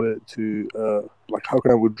Phantom wallet to how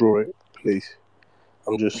can I withdraw it, please?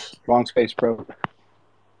 I'm just wrong space, bro.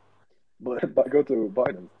 But go to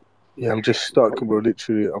Biden. Yeah, I'm just stuck, bro.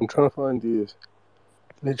 Literally, I'm trying to find these.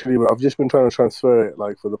 Literally, bro, I've just been trying to transfer it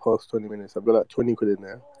for the past 20 minutes. I've got like 20 quid in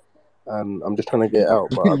there, and I'm just trying to get it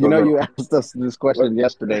out. But I don't know. You asked us this question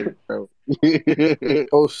yesterday, bro.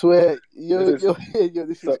 Oh, swear, yo,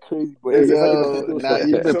 this is crazy, bro. Now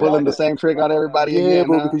you've been pulling the same trick on everybody again,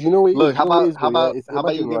 bro. Because you know what? Look, how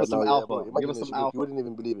about you give us some alpha? Give us some alpha. You wouldn't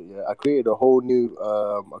even believe it. Yeah, I created a whole new,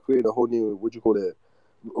 what do you call it?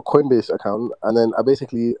 A Coinbase account, and then I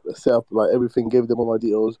basically set up everything, gave them all my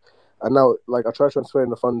details, and now I tried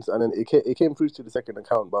transferring the funds, and then it came through to the second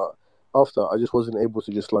account, but after I just wasn't able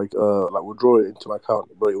to just withdraw it into my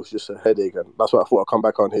account, but it was just a headache, and that's why I thought I'd come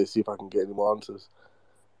back on here see if I can get any more answers.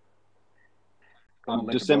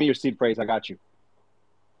 Just send me your seed phrase. I got you.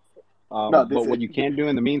 But what you can do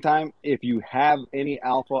in the meantime, if you have any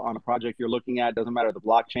alpha on a project you're looking at, doesn't matter the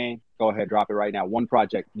blockchain, go ahead, drop it right now. One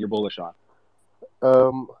project you're bullish on.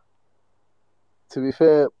 To be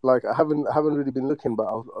fair, I haven't really been looking, but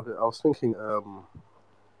I was thinking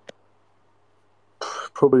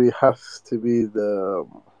probably has to be the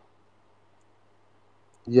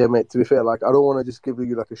mate. To be fair, I don't want to just give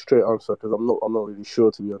you a straight answer because I'm not really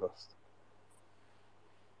sure, to be honest.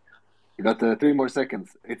 You got 3 more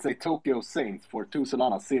seconds. It's a Tokyo Saints for 2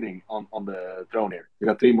 Solana sitting on the throne here. You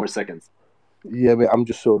got 3 more seconds. Yeah, mate, I'm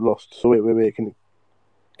just so lost. So wait. Can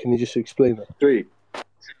you just explain that? 3,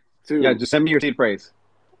 2. Yeah, just send me your seed phrase.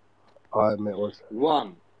 All right, mate.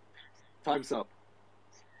 1. Time's up.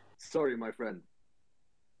 Sorry, my friend.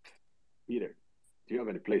 Peter, do you have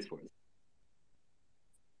any place for it?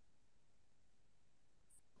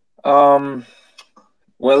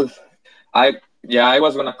 Well, I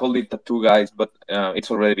was gonna call it the 2 guys, but it's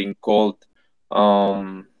already been called.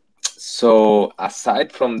 So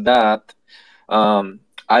aside from that,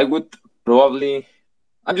 I would probably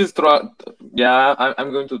I'm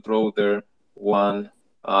going to throw there one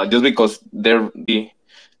just because they're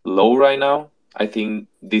low right now. I think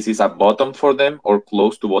this is a bottom for them or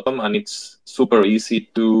close to bottom, and it's super easy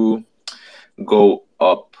to go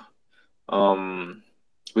up.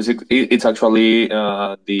 It's actually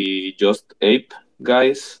the Just Ape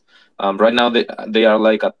guys. Right now they are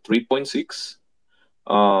like at 3.6,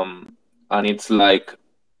 and it's like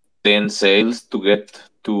 10 sales to get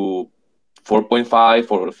to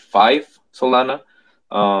 4.5 or 5 Solana.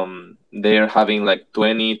 They're having like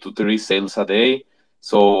 20 to 30 sales a day.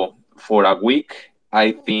 So for a week,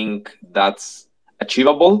 I think that's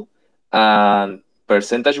achievable. And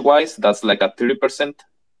percentage wise, that's like a 30%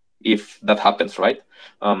 if that happens, right?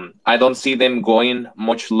 I don't see them going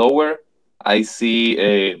much lower. I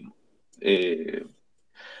see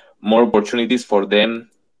more opportunities for them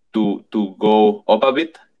to go up a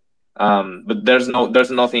bit. But there's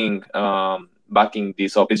nothing backing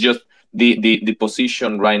this up. It's just the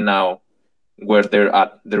position right now where they're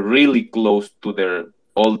at. They're really close to their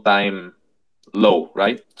all-time low,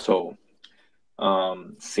 right? So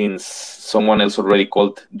since someone else already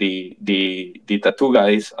called the tattoo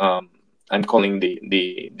guys, I'm calling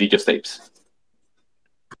the Just Apes.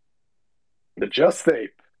 The Just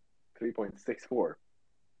Ape, 3.64.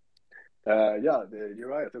 Yeah, the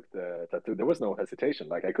Uriah took the tattoo. There was no hesitation.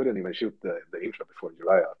 Like I couldn't even shoot the intro before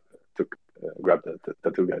Uriah grabbed the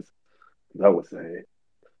tattoo guys. That was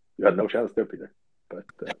you had no chance there, Peter. But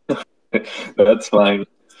That's fine.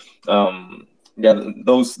 Yeah,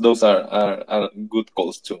 those are good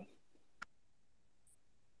calls too.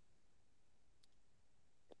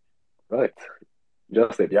 Right,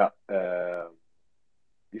 Just Ape, yeah.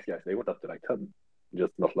 These guys they went up to like 10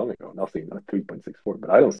 just not long ago. Now seeing like 3.64, but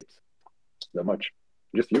I don't see that much.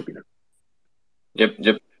 Just you, Peter.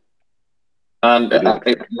 Yep. And like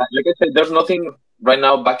I said, there's nothing right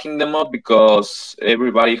now backing them up because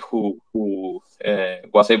everybody who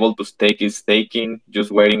was able to stake is staking,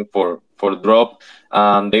 just waiting for drop.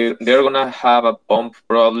 They're gonna have a pump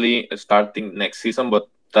probably starting next season, but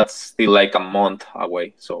that's still like a month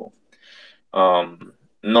away. So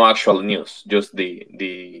no actual news, just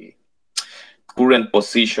the current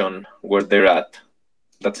position where they're at.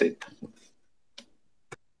 That's it.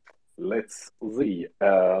 Let's see.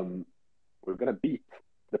 We're gonna beat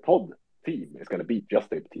the pod team is gonna beat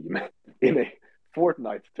Just Ape team in a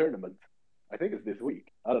Fortnite tournament. I think it's this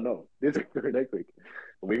week. I don't know. This week or next week.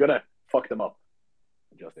 We're gonna fuck them up.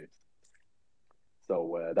 Just Apes.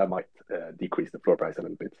 So that might decrease the floor price a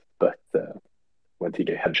little bit, but when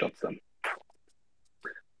TK headshots them,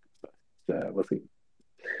 but, we'll see.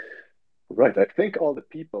 Right, I think all the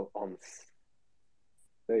people on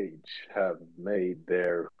stage have made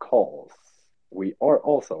their calls. We are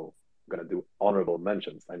also going to do honorable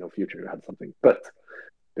mentions. I know Future had something, but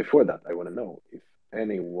before that, I want to know if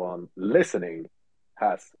anyone listening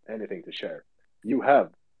has anything to share. You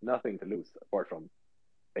have nothing to lose apart from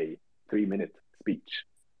a 3-minute speech,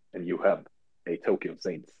 and you have a Tokyo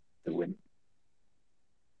Saints to win.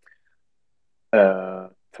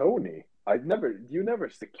 Tony, you never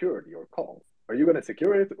secured your call. Are you going to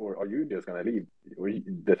secure it, or are you just going to leave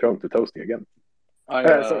the throne to Toasty again?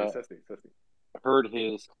 Sorry, Cesty. Heard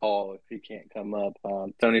his call. If he can't come up,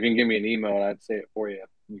 Tony, if you can give me an email, and I'd say it for you.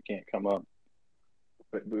 You can't come up,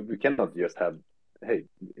 but we cannot just have. Hey,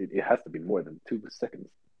 it has to be more than 2 seconds.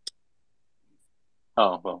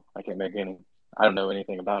 Oh well, I can't make any. I don't know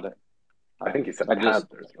anything about it. I think he said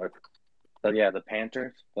Panthers, right? But yeah, the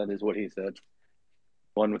Panthers. That is what he said.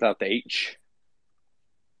 One without the H.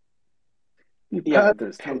 Yeah,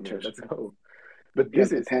 Panthers. Let's go. But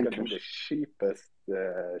this is going to be the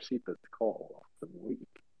cheapest call of the week.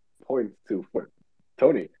 0.24.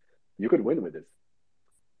 Tony, you could win with this.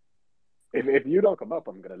 If you don't come up,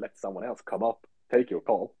 I'm going to let someone else come up, take your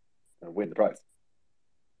call, and win the prize.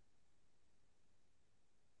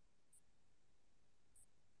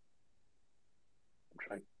 I'm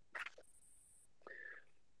trying.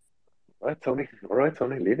 All right,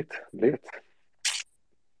 Tony. Leave it.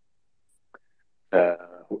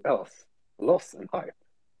 Who else? Loss and Hype.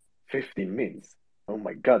 15 minutes. Oh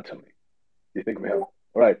my God, Tony. Do you think we have? All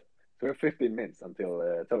right. So we have 15 minutes until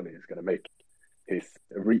Tony is going to make his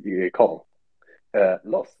call.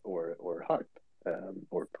 Loss or Hype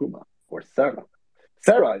or Puma or Sarah.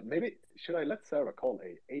 Sarah, maybe should I let Sarah call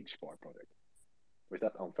a H-bar project? Or is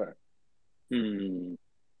that unfair?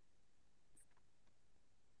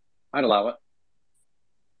 I'd allow it.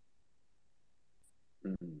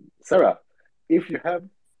 Sarah, if you have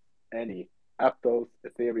any Aptos,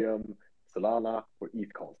 Ethereum, Solana, or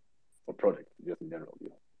ETH calls or projects, just in general,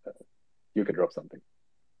 you can drop something.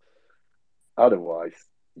 Otherwise,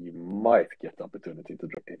 you might get the opportunity to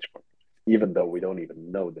drop H-bar, even though we don't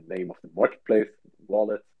even know the name of the marketplace,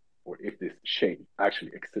 wallet, or if this chain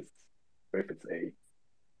actually exists, or if it's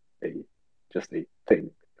just a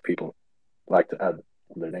thing people like to add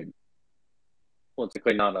on their name.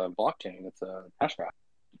 technically not a blockchain; it's a cash grab.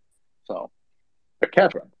 So A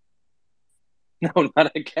cash grab. no,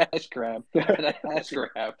 not a cash grab, but a hash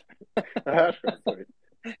grab. A hash grab. Sorry.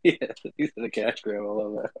 Yeah, he said a cash grab. I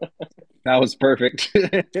love that. That was perfect.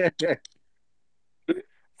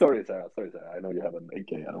 Sorry, Sarah. I know you have an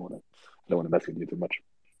AK. I don't want to mess with you too much.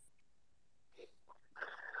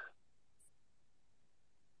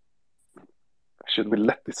 Should we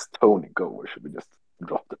let this Tony go, or should we just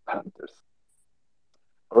drop the Panthers?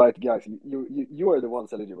 All right, guys, you are the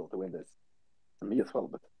ones eligible to win this. Me as well,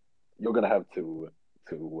 but you're gonna have to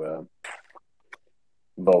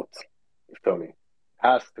vote if Tony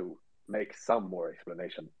has to make some more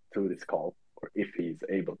explanation to this call, or if he's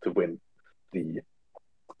able to win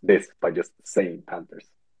this by just saying Panthers,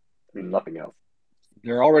 nothing else.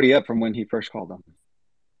 They're already up from when he first called them.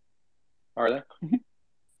 Are they?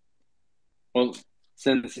 Well,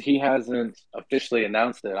 since he hasn't officially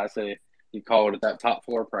announced it, I say you call it at that top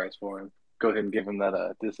floor price for him. Go ahead and give him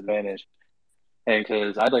that disadvantage. And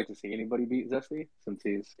because I'd like to see anybody beat Zesty, since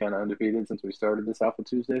he's kind of undefeated since we started this Alpha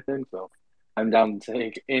Tuesday thing. So I'm down to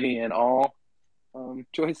take any and all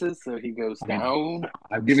choices. So he goes down.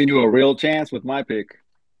 I've given you a real chance with my pick.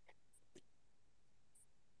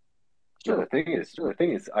 Sure. The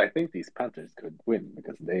thing is, I think these Panthers could win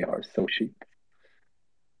because they are so cheap.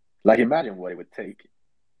 Like, imagine what it would take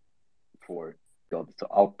for God to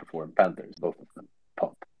outperform Panthers, both of them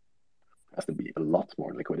pop. There has to be a lot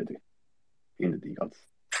more liquidity in the D-Gods.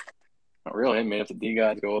 Not really. I mean, if the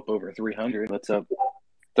D-Gods go up over 300, that's up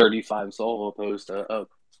 35 soul opposed to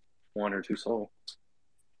up 1 or 2 soul.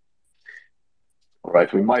 All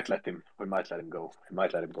right, we might let him go.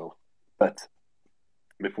 But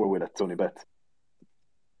before we let Tony bet,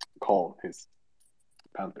 call his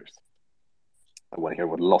Panthers. I want to hear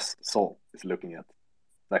what Lost Soul is looking at.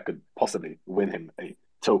 That could possibly win him a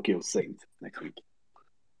Tokyo Saint next week.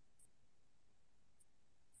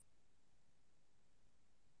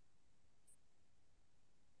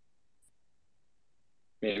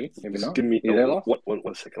 Maybe not. Give me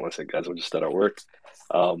one second, guys. We'll just start our work.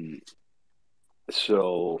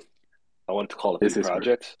 So I want to call it a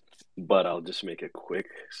project, but I'll just make it quick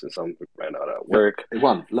since I'm right out at work.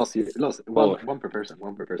 One per person.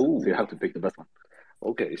 Ooh. So you have to pick the best one.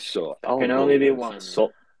 Okay, so can only be one.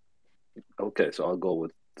 So I'll go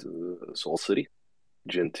with Soul City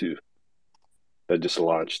Gen 2 that just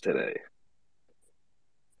launched today.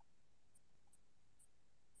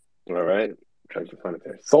 All right. Trying to find it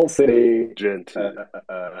there. Soul City Gen 2.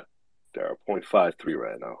 They're 0.53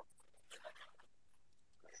 right now.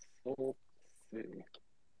 Soul City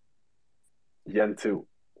Gen 2.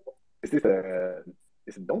 Is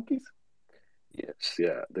it donkeys? Yes,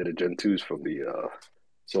 yeah. They're the Gen 2s from the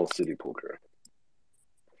Soul City Poker.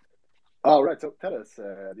 Oh, right. So tell us,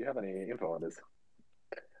 do you have any info on this?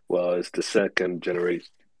 Well, it's the second generation.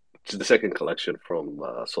 It's the second collection from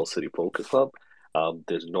Soul City Poker Club.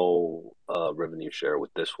 There's no revenue share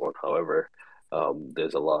with this one. However,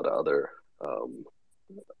 there's a lot of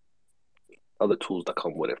other tools that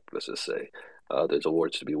come with it. Let's just say there's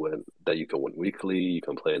awards to be won that you can win weekly. You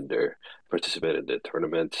can participate in their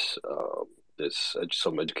tournaments. There's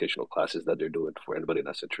some educational classes that they're doing for anybody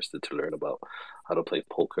that's interested to learn about how to play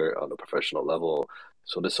poker on a professional level.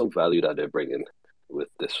 So there's some value that they're bringing with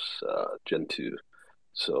this Gen 2.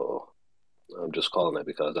 So I'm just calling it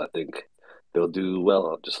because I think they'll do well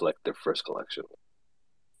on just like their first collection.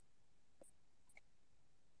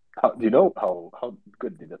 Do you know how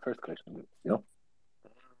good did the first collection do? You know?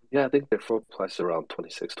 Yeah, I think their floor price around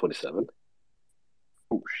 26, 27.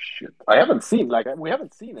 Oh shit! We haven't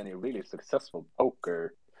seen any really successful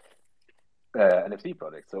poker NFT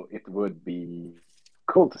projects. So it would be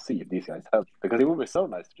cool to see if these guys have, because it would be so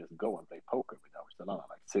nice to just go and play poker with our Solana,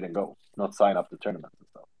 like sit and go, not sign up to tournaments and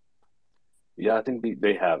stuff. Yeah, I think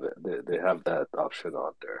they have it. They have that option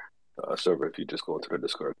on their server. If you just go into their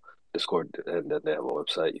Discord, and then they have a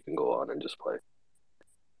website you can go on and just play.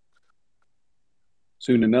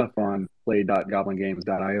 Soon enough on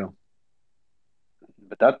play.goblingames.io.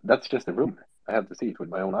 But that's just a rumor. I have to see it with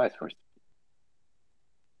my own eyes first.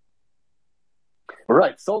 All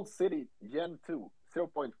right, Soul City Gen 2,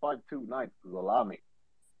 0.529 Zolami.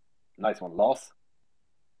 Nice one, loss.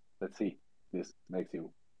 Let's see. This makes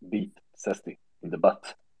you beat Zesty in the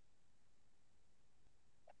butt.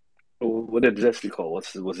 What did Zesty call?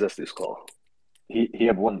 What's Zesty's call? He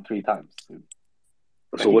have won 3 times.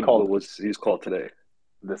 So what was his call today?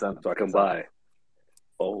 December. So I can buy.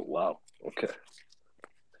 Oh wow. Okay.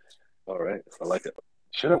 All right. I like it.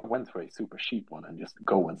 Should have went for a super cheap one and just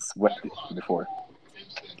go and sweat it before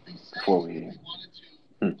we.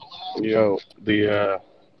 Yo,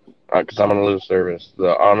 because I'm gonna lose service.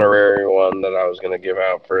 The honorary one that I was gonna give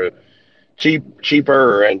out for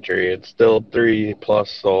cheaper entry. It's still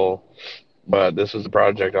 3+ Sol, but this is the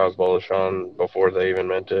project I was bullish on before they even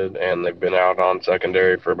minted, and they've been out on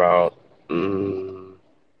secondary for about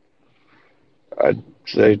I'd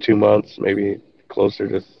say 2 months, maybe closer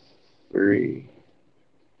to 3.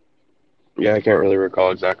 Yeah, I can't really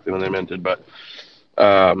recall exactly when they minted, but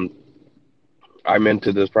I'm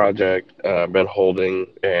into this project, been holding,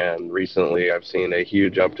 and recently I've seen a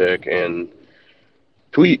huge uptick in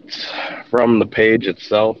tweets from the page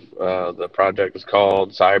itself. The project is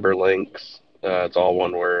called Cyberlinks. It's all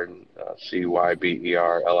one word,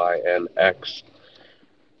 Cyberlinx.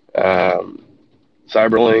 Um,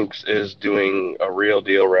 Cyberlinks is doing a real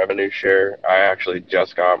deal revenue share. I actually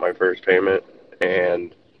just got my first payment,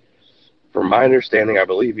 and from my understanding, I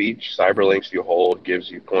believe each Cyberlinks you hold gives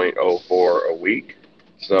you 0.04 a week.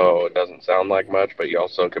 So it doesn't sound like much, but you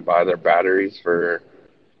also could buy their batteries for,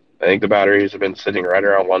 I think the batteries have been sitting right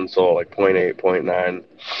around 1 Sol, like 0.8,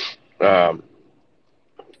 0.9.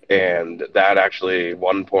 And that actually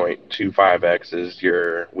 1.25x is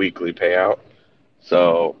your weekly payout.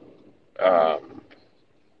 So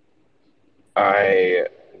I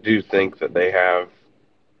do think that they have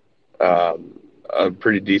a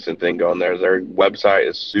pretty decent thing going there. Their website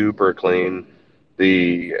is super clean.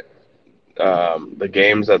 The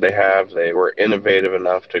games that they have, they were innovative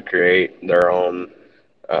enough to create their own.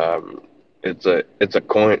 It's a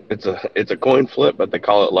coin flip, but they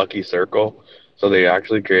call it Lucky Circle. So they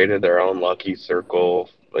actually created their own Lucky Circle,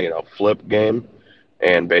 flip game,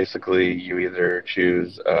 and basically you either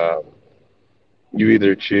choose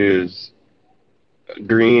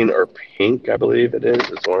green or pink, I believe it is.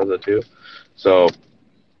 It's one of the two. So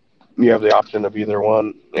you have the option of either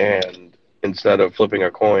one, and instead of flipping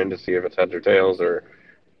a coin to see if it's heads or tails or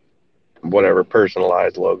whatever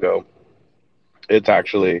personalized logo, it's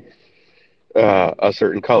actually a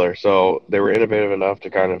certain color. So they were innovative enough to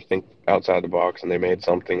kind of think outside the box, and they made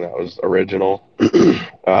something that was original.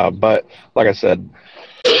 But like I said,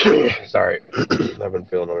 sorry, I've been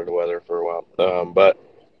feeling under the weather for a while. But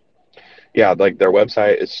yeah, like their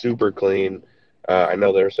website is super clean. I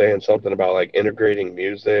know they were saying something about like integrating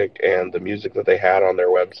music, and the music that they had on their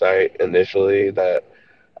website initially that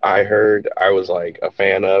I heard, I was like a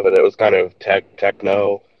fan of, and it was kind of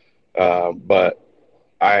techno, but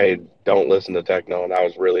I don't listen to techno, and I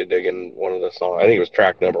was really digging one of the songs. I think it was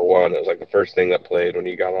track number 1. It was like the first thing that played when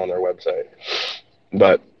you got on their website.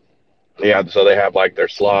 But yeah, so they have like their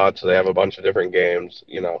slots, so they have a bunch of different games.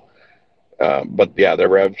 But yeah, their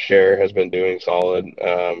rev share has been doing solid,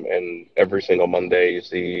 and every single Monday you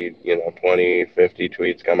see 20, 50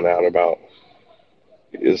 tweets coming out about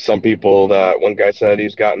some people. That one guy said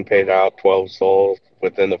he's gotten paid out 12 Sols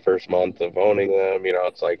within the first month of owning them.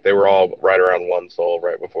 It's like they were all right around 1 Sol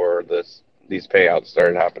right before these payouts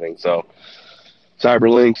started happening. So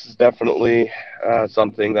Cyberlinks is definitely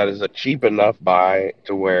something that is a cheap enough buy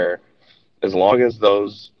to where, as long as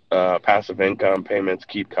those passive income payments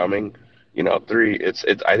keep coming, it's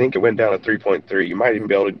I think it went down to 3.3. You might even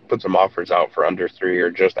be able to put some offers out for under 3 or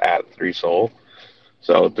just at 3 Sol.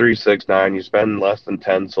 So 369, you spend less than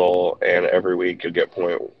 10 Sol, and every week you'll get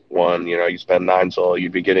 0.1. You spend 9 Sol,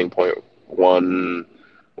 you'd be getting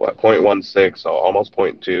 0.16, so almost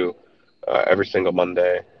 0.2 every single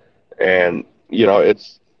Monday. And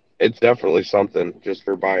it's definitely something just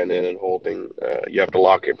for buying in and holding. You have to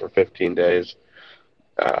lock it for 15 days.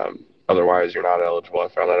 Otherwise, you're not eligible. I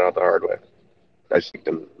found that out the hard way. I seeked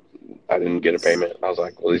them. I didn't get a payment. I was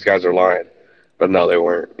like, well, these guys are lying. But no, they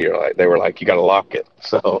weren't. They were like, you got to lock it.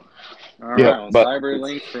 So, all right. yeah. Well, but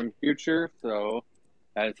Cyberlinks from Future. So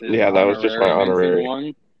that's his yeah, that was just my honorary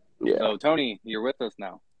one. Yeah. So Tony, you're with us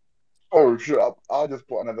now. Oh shit! I just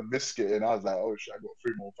put another biscuit in. I was like, oh shit! I got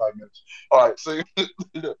 3 more 5 minutes. All right. So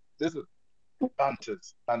look, listen,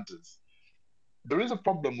 banters. There is a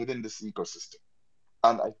problem within this ecosystem,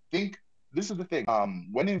 and I think this is the thing.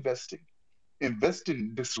 When invest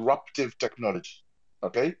in disruptive technology.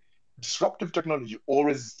 Okay, disruptive technology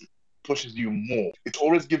always pushes you more. It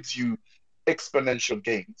always gives you exponential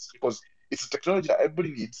gains because it's a technology that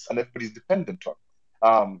everybody needs and everybody's dependent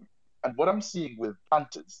on. And what I'm seeing with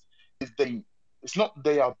Panthers is it's not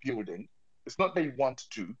they are building, it's not they want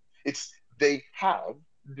to, it's they have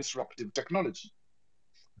disruptive technology.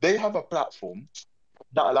 They have a platform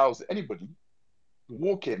that allows anybody to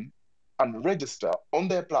walk in and register on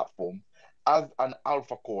their platform as an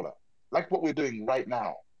alpha caller, like what we're doing right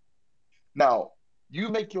now. Now, you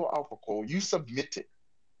make your alpha call, you submit it,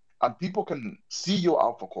 and people can see your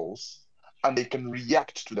alpha calls and they can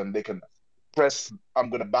react to them. They can press, I'm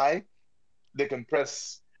going to buy. They can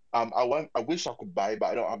press, I wish I could buy, but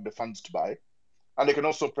I don't have the funds to buy. And they can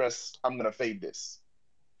also press, I'm gonna fade this.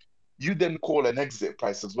 You then call an exit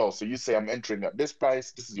price as well. So you say, I'm entering at this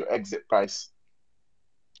price. This is your exit price.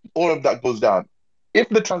 All of that goes down. If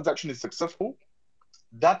the transaction is successful,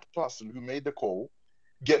 that person who made the call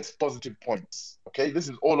gets positive points. Okay, this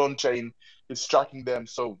is all on chain. It's tracking them.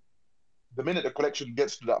 So the minute the collection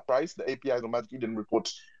gets to that price, the API automatically then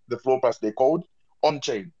reports the floor price they called on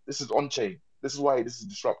chain. This is on chain. This is why this is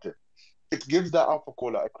disruptive. It gives that alpha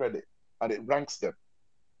caller a credit and it ranks them.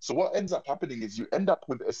 So what ends up happening is you end up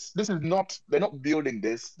with this is not, they're not building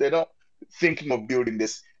this, they're not thinking of building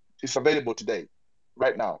this. It's available today,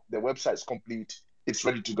 right now. Their website's complete, it's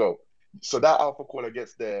ready to go. So that alpha caller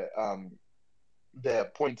gets their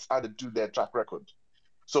points added to their track record.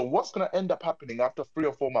 So what's going to end up happening after 3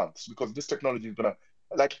 or 4 months, because this technology is going to,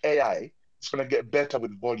 like AI, it's going to get better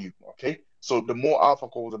with volume, okay? So the more alpha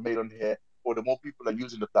calls are made on here, or the more people are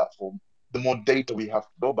using the platform, the more data we have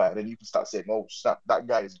to go by. And then you can start saying, oh, snap, that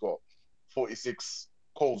guy's got 46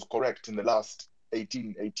 calls correct in the last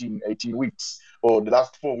 18 weeks, or the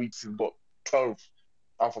last 4 weeks he's got 12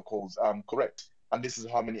 alpha calls correct. And this is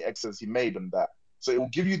how many X's he made on that. So it will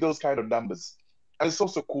give you those kind of numbers. And it's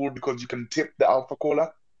also cool because you can tip the alpha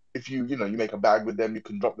caller. If you make a bag with them, you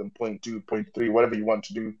can drop them 0.2, 0.3, whatever you want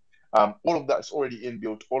to do. All of that is already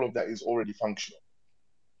inbuilt. All of that is already functional.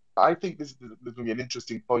 I think this is going to be an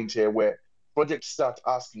interesting point here where projects start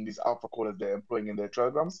asking these alpha callers they're employing in their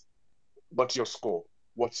programs, what's your score?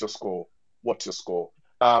 What's your score? What's your score?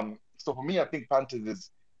 So for me, I think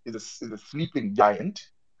Panthers is a sleeping giant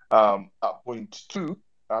at 0.2.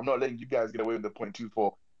 I'm not letting you guys get away with the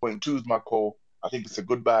 0.24. 0.2 is my call. I think it's a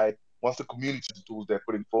good buy. Once the community tools they're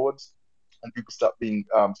putting forwards and people stop being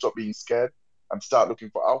scared and start looking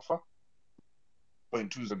for alpha,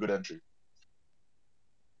 0.2 is a good entry.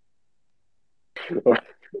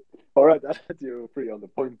 All right, that set you free on the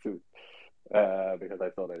 0.2 because I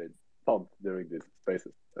saw that it pumped during these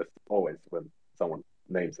spaces, as always when someone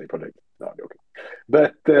names a project. No, I'm joking.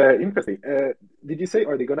 But interesting. Did you say,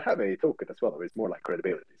 are they going to have a token as well, or it's more like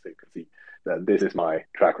credibility, so you can see that this is my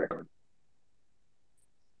track record?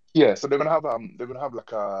 Yeah, so they're gonna have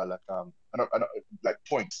like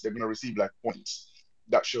points. They're gonna receive like points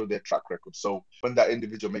that show their track record. So when that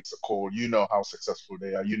individual makes a call, you know how successful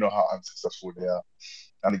they are, you know how unsuccessful they are,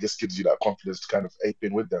 and it just gives you that confidence to kind of ape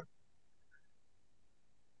in with them.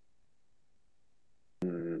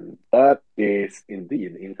 That is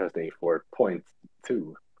indeed interesting for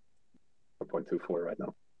 0.2 or 0.24 right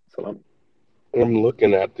now. So I'm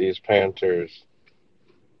looking at these Panthers.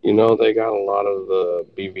 You know, they got a lot of the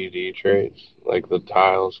BVD traits, like the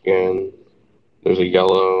tile skin. There's a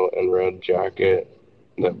yellow and red jacket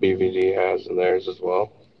that BVD has in theirs as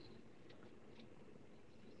well.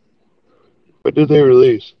 What did they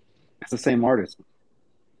release? It's the same artist.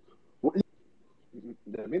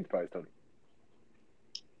 The mint price, Tony.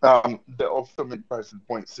 The official mint price is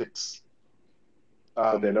 0.6.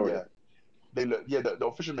 But they lowered it. The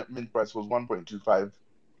official mint price was 1.25.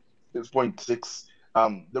 It's 0.6.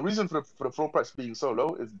 The reason for the floor price being so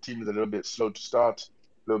low is the team is a little bit slow to start,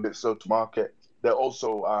 a little bit slow to market. They're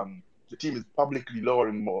also the team is publicly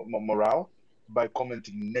lowering morale by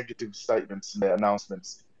commenting negative statements in their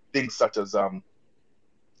announcements. Things such as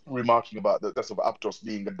remarking about the death of Aptos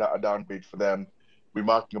being a downgrade for them,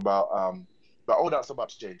 remarking about but all that's about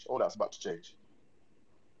to change. All that's about to change.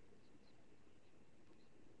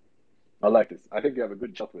 I like this. I think you have a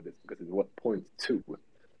good shot with this because it's what 0.2.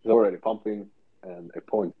 It's already pumping, and a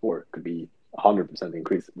 0.4 could be 100%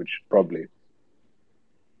 increase, which probably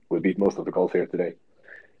will beat most of the calls here today.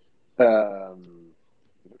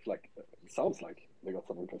 Looks like, it sounds like they got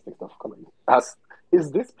some interesting stuff coming.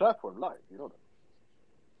 Is this platform live? You know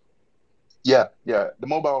that? Yeah. The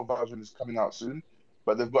mobile version is coming out soon,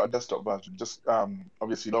 but they've got a desktop version. Just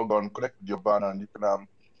obviously log on, connect with your banner, and you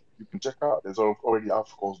can check out. There's already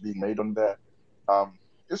alpha calls being made on there.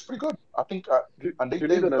 It's pretty good, I think. And do you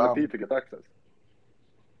need an NFT to get access?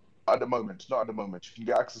 Not at the moment. You can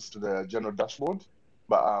get access to the general dashboard,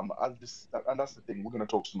 but and that's the thing. We're going to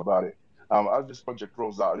talk to them about it. As this project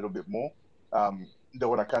rolls out a little bit more, they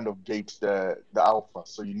want to kind of gate the alpha,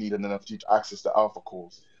 so you need an NFT to access the alpha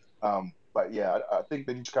calls. But yeah, I think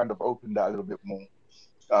they need to kind of open that a little bit more,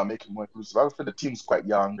 make it more inclusive. I think the team's quite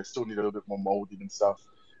young; they still need a little bit more molding and stuff.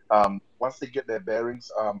 Once they get their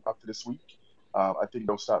bearings after this week, I think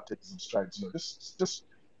they'll start taking some strides. Just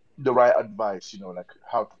the right advice, like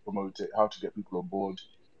how to promote it, how to get people on board,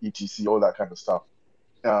 etc., all that kind of stuff.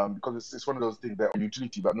 Because it's one of those things that are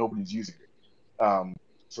utility, but nobody's using it.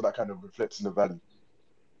 So that kind of reflects in the value.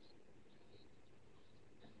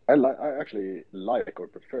 I actually like or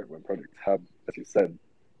prefer when projects have, as you said,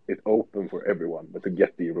 it open for everyone, but to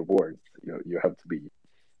get the rewards, you have to be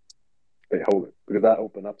a holder because that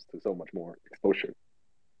opens up to so much more exposure.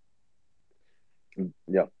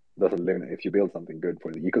 Yeah, doesn't limit. If you build something good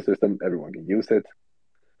for the ecosystem, everyone can use it.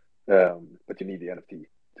 But you need the NFT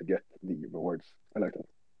to get the rewards. I like that.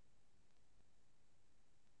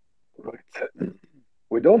 Right.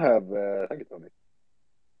 We don't have. Thank you, Tony.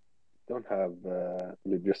 Don't have.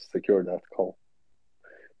 We just secured that call.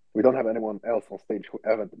 We don't have anyone else on stage who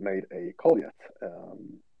haven't made a call yet.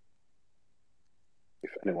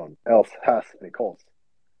 If anyone else has any calls,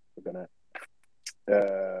 we're gonna.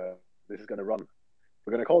 This is gonna run.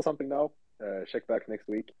 We're gonna call something now. Check back next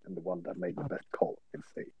week, and the one that made the best call is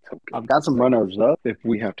a token. I've got some runners up if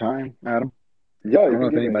we have time, Adam. Yeah, I don't know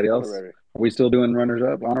if anybody else. Are we still doing runners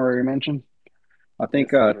up? Honorary mention. I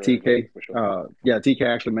think TK. Sure. Yeah, TK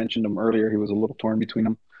actually mentioned him earlier. He was a little torn between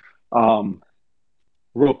them.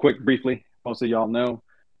 Real quick, briefly, most of y'all know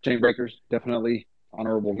Chainbreakers, definitely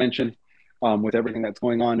honorable mention. With everything that's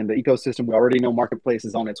going on in the ecosystem, we already know Marketplace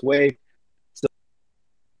is on its way. So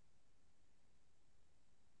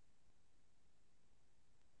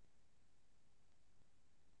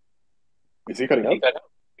is he cutting out?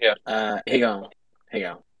 Yeah. Hang on.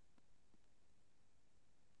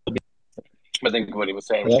 I think what he was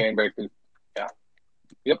saying, Chainbreakers. Yeah.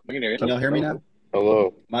 Yep, we can hear you. Can y'all hear me now?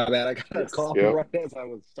 Hello. My bad. I got a call right as I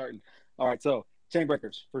was starting. All right, so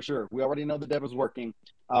Chainbreakers for sure. We already know the dev is working.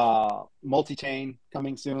 Multi-chain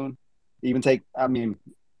coming soon. Even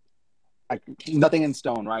nothing in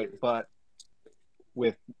stone, right? But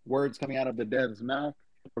with words coming out of the dev's mouth,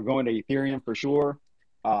 we're going to Ethereum for sure.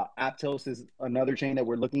 Aptos is another chain that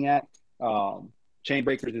we're looking at.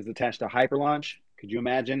 Chainbreakers is attached to Hyperlaunch. Could you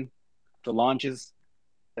imagine the launches,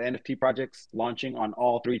 the NFT projects launching on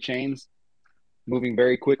all three chains, moving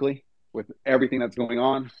very quickly with everything that's going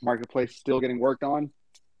on? Marketplace still getting worked on.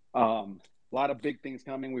 A lot of big things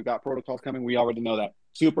coming. We've got protocols coming. We already know that.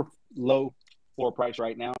 Super low floor price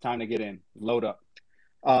right now. Time to get in. Load up.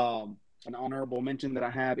 An honorable mention that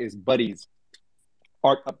I have is Buddies.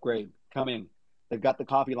 Art upgrade coming. They've got the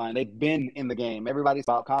coffee line. They've been in the game. Everybody's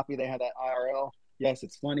about coffee. They have that IRL. Yes,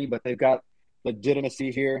 it's funny, but they've got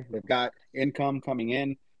legitimacy here. They've got income coming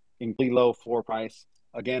in pretty low floor price.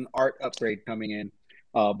 Again, art upgrade coming in.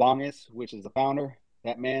 Bongus, which is the founder,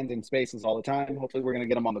 that man's in spaces all the time. Hopefully we're going to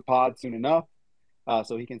get him on the pod soon enough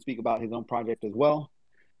so he can speak about his own project as well.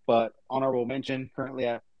 But honorable mention, currently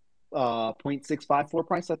at 0.65 floor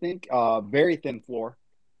price, I think. Very thin floor.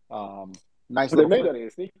 Nice. Have they made any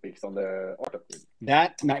sneak peeks on the art upgrade?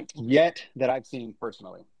 That not yet that I've seen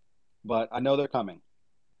personally, but I know they're coming.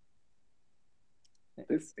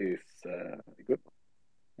 This is good.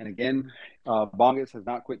 And again, Bongus has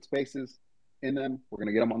not quit spaces in them. We're going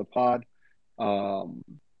to get them on the pod.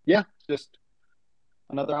 Yeah, just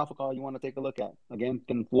another alpha call you want to take a look at. Again,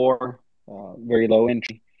 thin floor, very low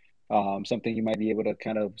entry. Something you might be able to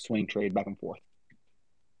kind of swing trade back and forth.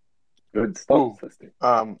 Good stuff.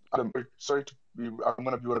 Adam, sorry I'm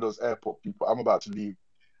going to be one of those airport people. I'm about to leave.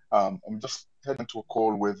 I'm just heading to a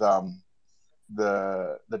call with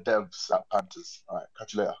the devs at Panthers. All right,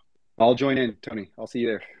 catch you later. I'll join in, Tony. I'll see you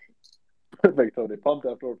there. Perfect, Tony. Pumped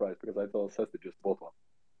that floor price because I saw Sesti just bought one.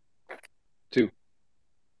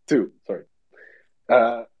 Two, sorry.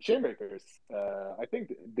 Chainbreakers, I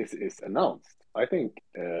think this is announced. I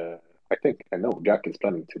know Jack is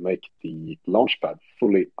planning to make the launchpad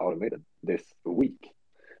fully automated this week.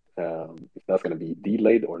 If that's going to be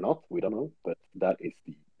delayed or not, we don't know, but that is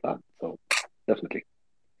the plan. So definitely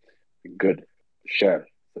good share,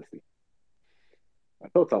 Sesti. I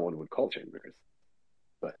thought someone would call Chainbreakers,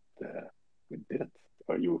 but we didn't.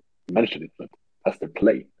 Or you mentioned it, but that's their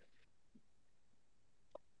play.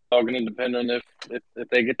 All going to depend on if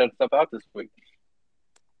they get that stuff out this week.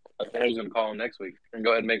 I think I was going to call them next week. And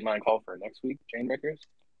go ahead and make my call for next week, Chainbreakers.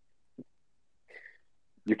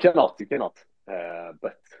 You cannot.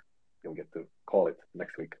 But you'll get to call it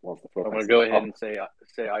next week once the floor. I'm going to go ahead and say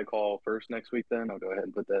I call first next week. Then I'll go ahead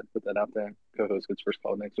and put that out there. Co-host gets first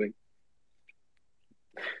call next week.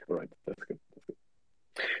 All right, that's good.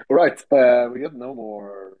 All right, we have no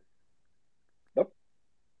more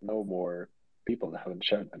people that haven't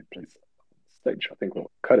shared any place on stage. I think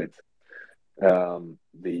we'll cut it.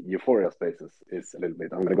 The Euphoria spaces is a little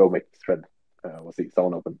bit. I'm gonna go make this thread. We'll see.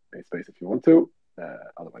 Someone open a space if you want to.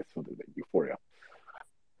 Otherwise, we'll do the Euphoria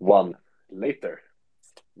one later.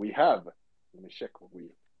 We have. Let me check what we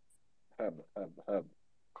have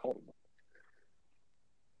called.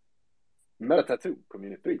 Meta Tattoo,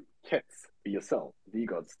 Community 3, Kets, BSL,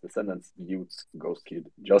 V-Gods, Descendants, Utes, Ghost Kid,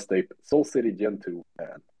 Just Ape, Soul City, Gen 2,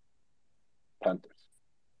 and Panthers.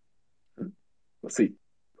 We'll see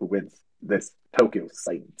who wins this Tokyo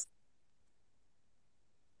Saints.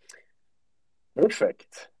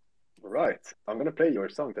 Perfect. Right. I'm going to play your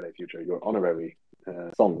song today, Future, your honorary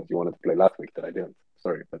song that you wanted to play last week that I didn't.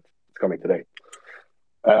 Sorry, but it's coming today.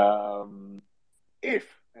 If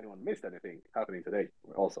anyone missed anything happening today,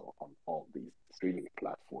 we're also on all these streaming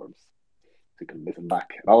platforms. So you can listen back.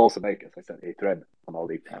 I'll also make, as I said, a thread on all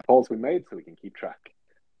the polls we made so we can keep track.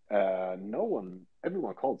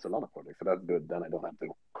 Everyone called Solana project, so that's good. Then I don't have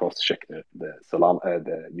to cross-check the Solana,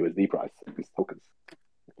 the USD price of these tokens.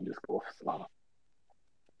 I can just go off Solana.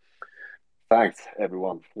 Thanks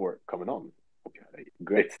everyone for coming on. Hope you had a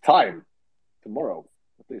great time. Tomorrow,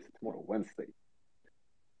 what is it? Tomorrow, Wednesday.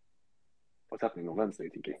 What's happening on Wednesday,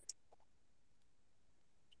 TK?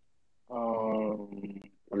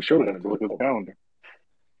 I'm sure we're gonna do the calendar.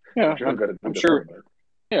 Yeah, I'm sure.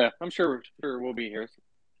 Yeah, I'm sure we'll be here.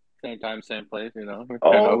 Same time, same place. You know, we're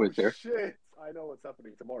always here. Shit! I know what's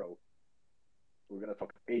happening tomorrow. We're gonna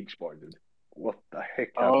talk HBAR, dude. What the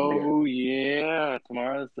heck happened here? Oh yeah,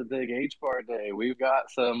 tomorrow's the big HBAR day. We've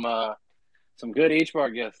got some good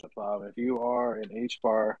HBAR guests. If you are an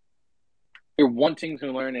HBAR, if you're wanting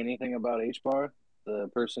to learn anything about HBAR, the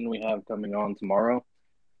person we have coming on tomorrow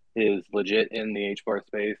is legit in the HBAR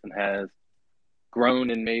space and has grown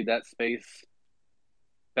and made that space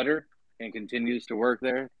better and continues to work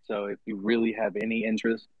there. So if you really have any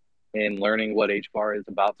interest in learning what HBAR is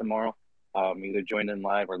about tomorrow, either join in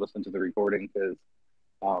live or listen to the recording because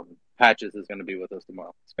Patches is going to be with us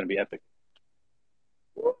tomorrow. It's going to be epic.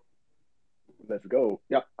 Let's go.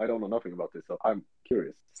 Yeah, I don't know nothing about this, so I'm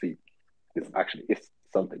curious to see if this actually is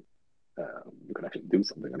something. You can actually do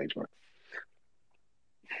something on HBAR.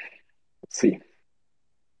 Let's see.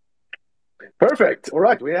 Perfect. All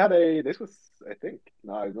right, this was, I think,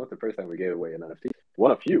 no, it's not the first time we gave away an NFT.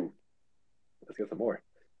 One of you. Let's get some more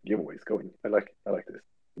giveaways going. I like this.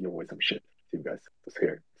 Give away some shit to you guys just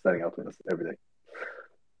here, standing out with us every day.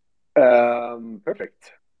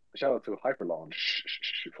 Perfect. Shout out to Hyperlaunch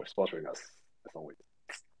for sponsoring us, as always.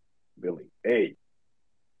 Building a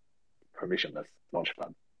permissionless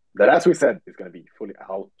launchpad that, as we said, is going to be fully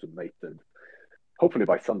automated, hopefully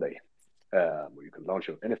by Sunday, where you can launch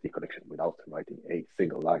your NFT collection without writing a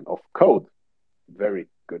single line of code. Very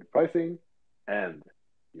good pricing, and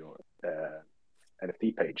your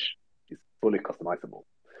NFT page is fully customizable.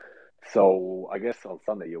 So I guess on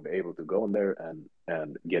Sunday you'll be able to go on there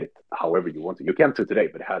and get it however you want to. You can't do it today,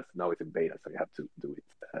 but now it's in beta, so you have to do it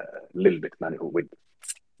a little bit manual with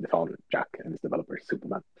the founder Jack and his developer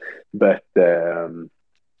Superman. But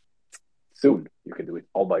soon you can do it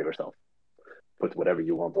all by yourself. Put whatever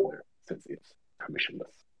you want on there since it's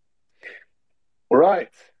permissionless. All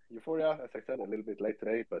right, Euphoria, as I said, a little bit late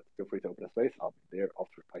today, but feel free to open a space. I'll be there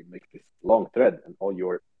after I make this long thread and all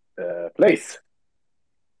your place.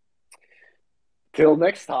 Till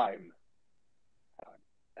next time.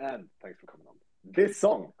 And thanks for coming on. This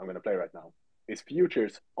song I'm going to play right now is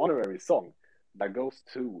Future's honorary song that goes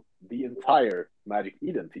to the entire Magic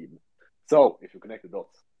Eden team. So if you connect the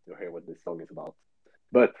dots, you'll hear what this song is about.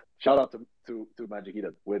 But shout out to Magic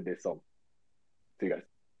Eden with this song. See you guys.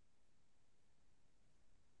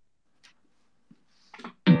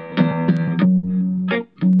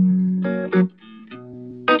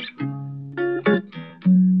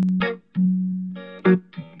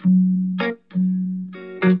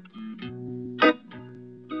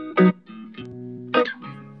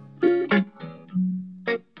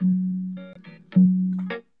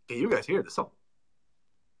 Can you guys hear the song?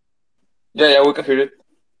 Yeah, we can hear it.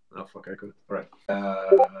 Oh, fuck, I couldn't. All right.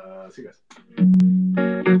 See you guys.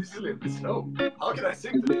 This is a little bit slow. How can I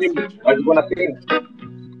sing to this? I just want to sing.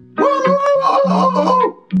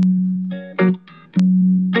 Whoa!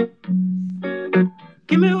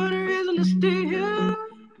 Give me one reason to stay here,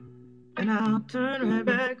 and I'll turn right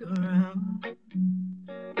back around.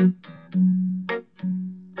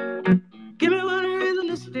 Give me one reason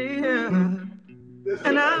to stay here,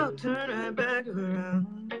 and I'll turn right back around.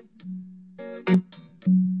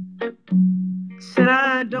 Said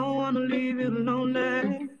I don't want to leave you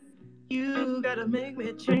lonely. You gotta make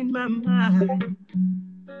me change my mind.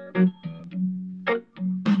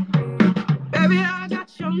 Baby, I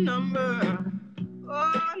got your number.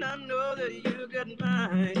 Oh, and I know that you got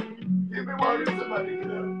mine. Give me one reason, somebody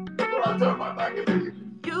get up, or I'll turn my back and leave.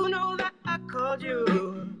 You know that I called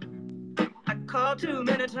you. I called too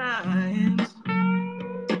many times.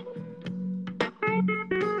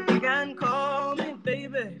 You can call me,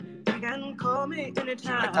 baby. You can call me anytime.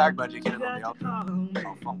 Should I tag Magic Eden on the outro?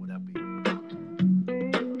 How fun would that be?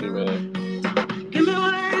 Give me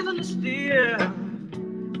one reason to steer,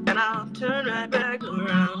 and I'll turn right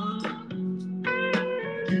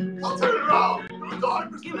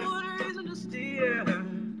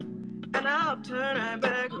I'll turn right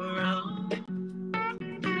back around.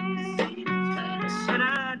 I said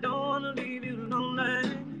I don't wanna leave you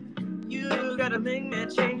lonely. You gotta make me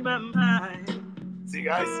change my mind. See,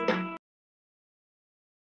 guys.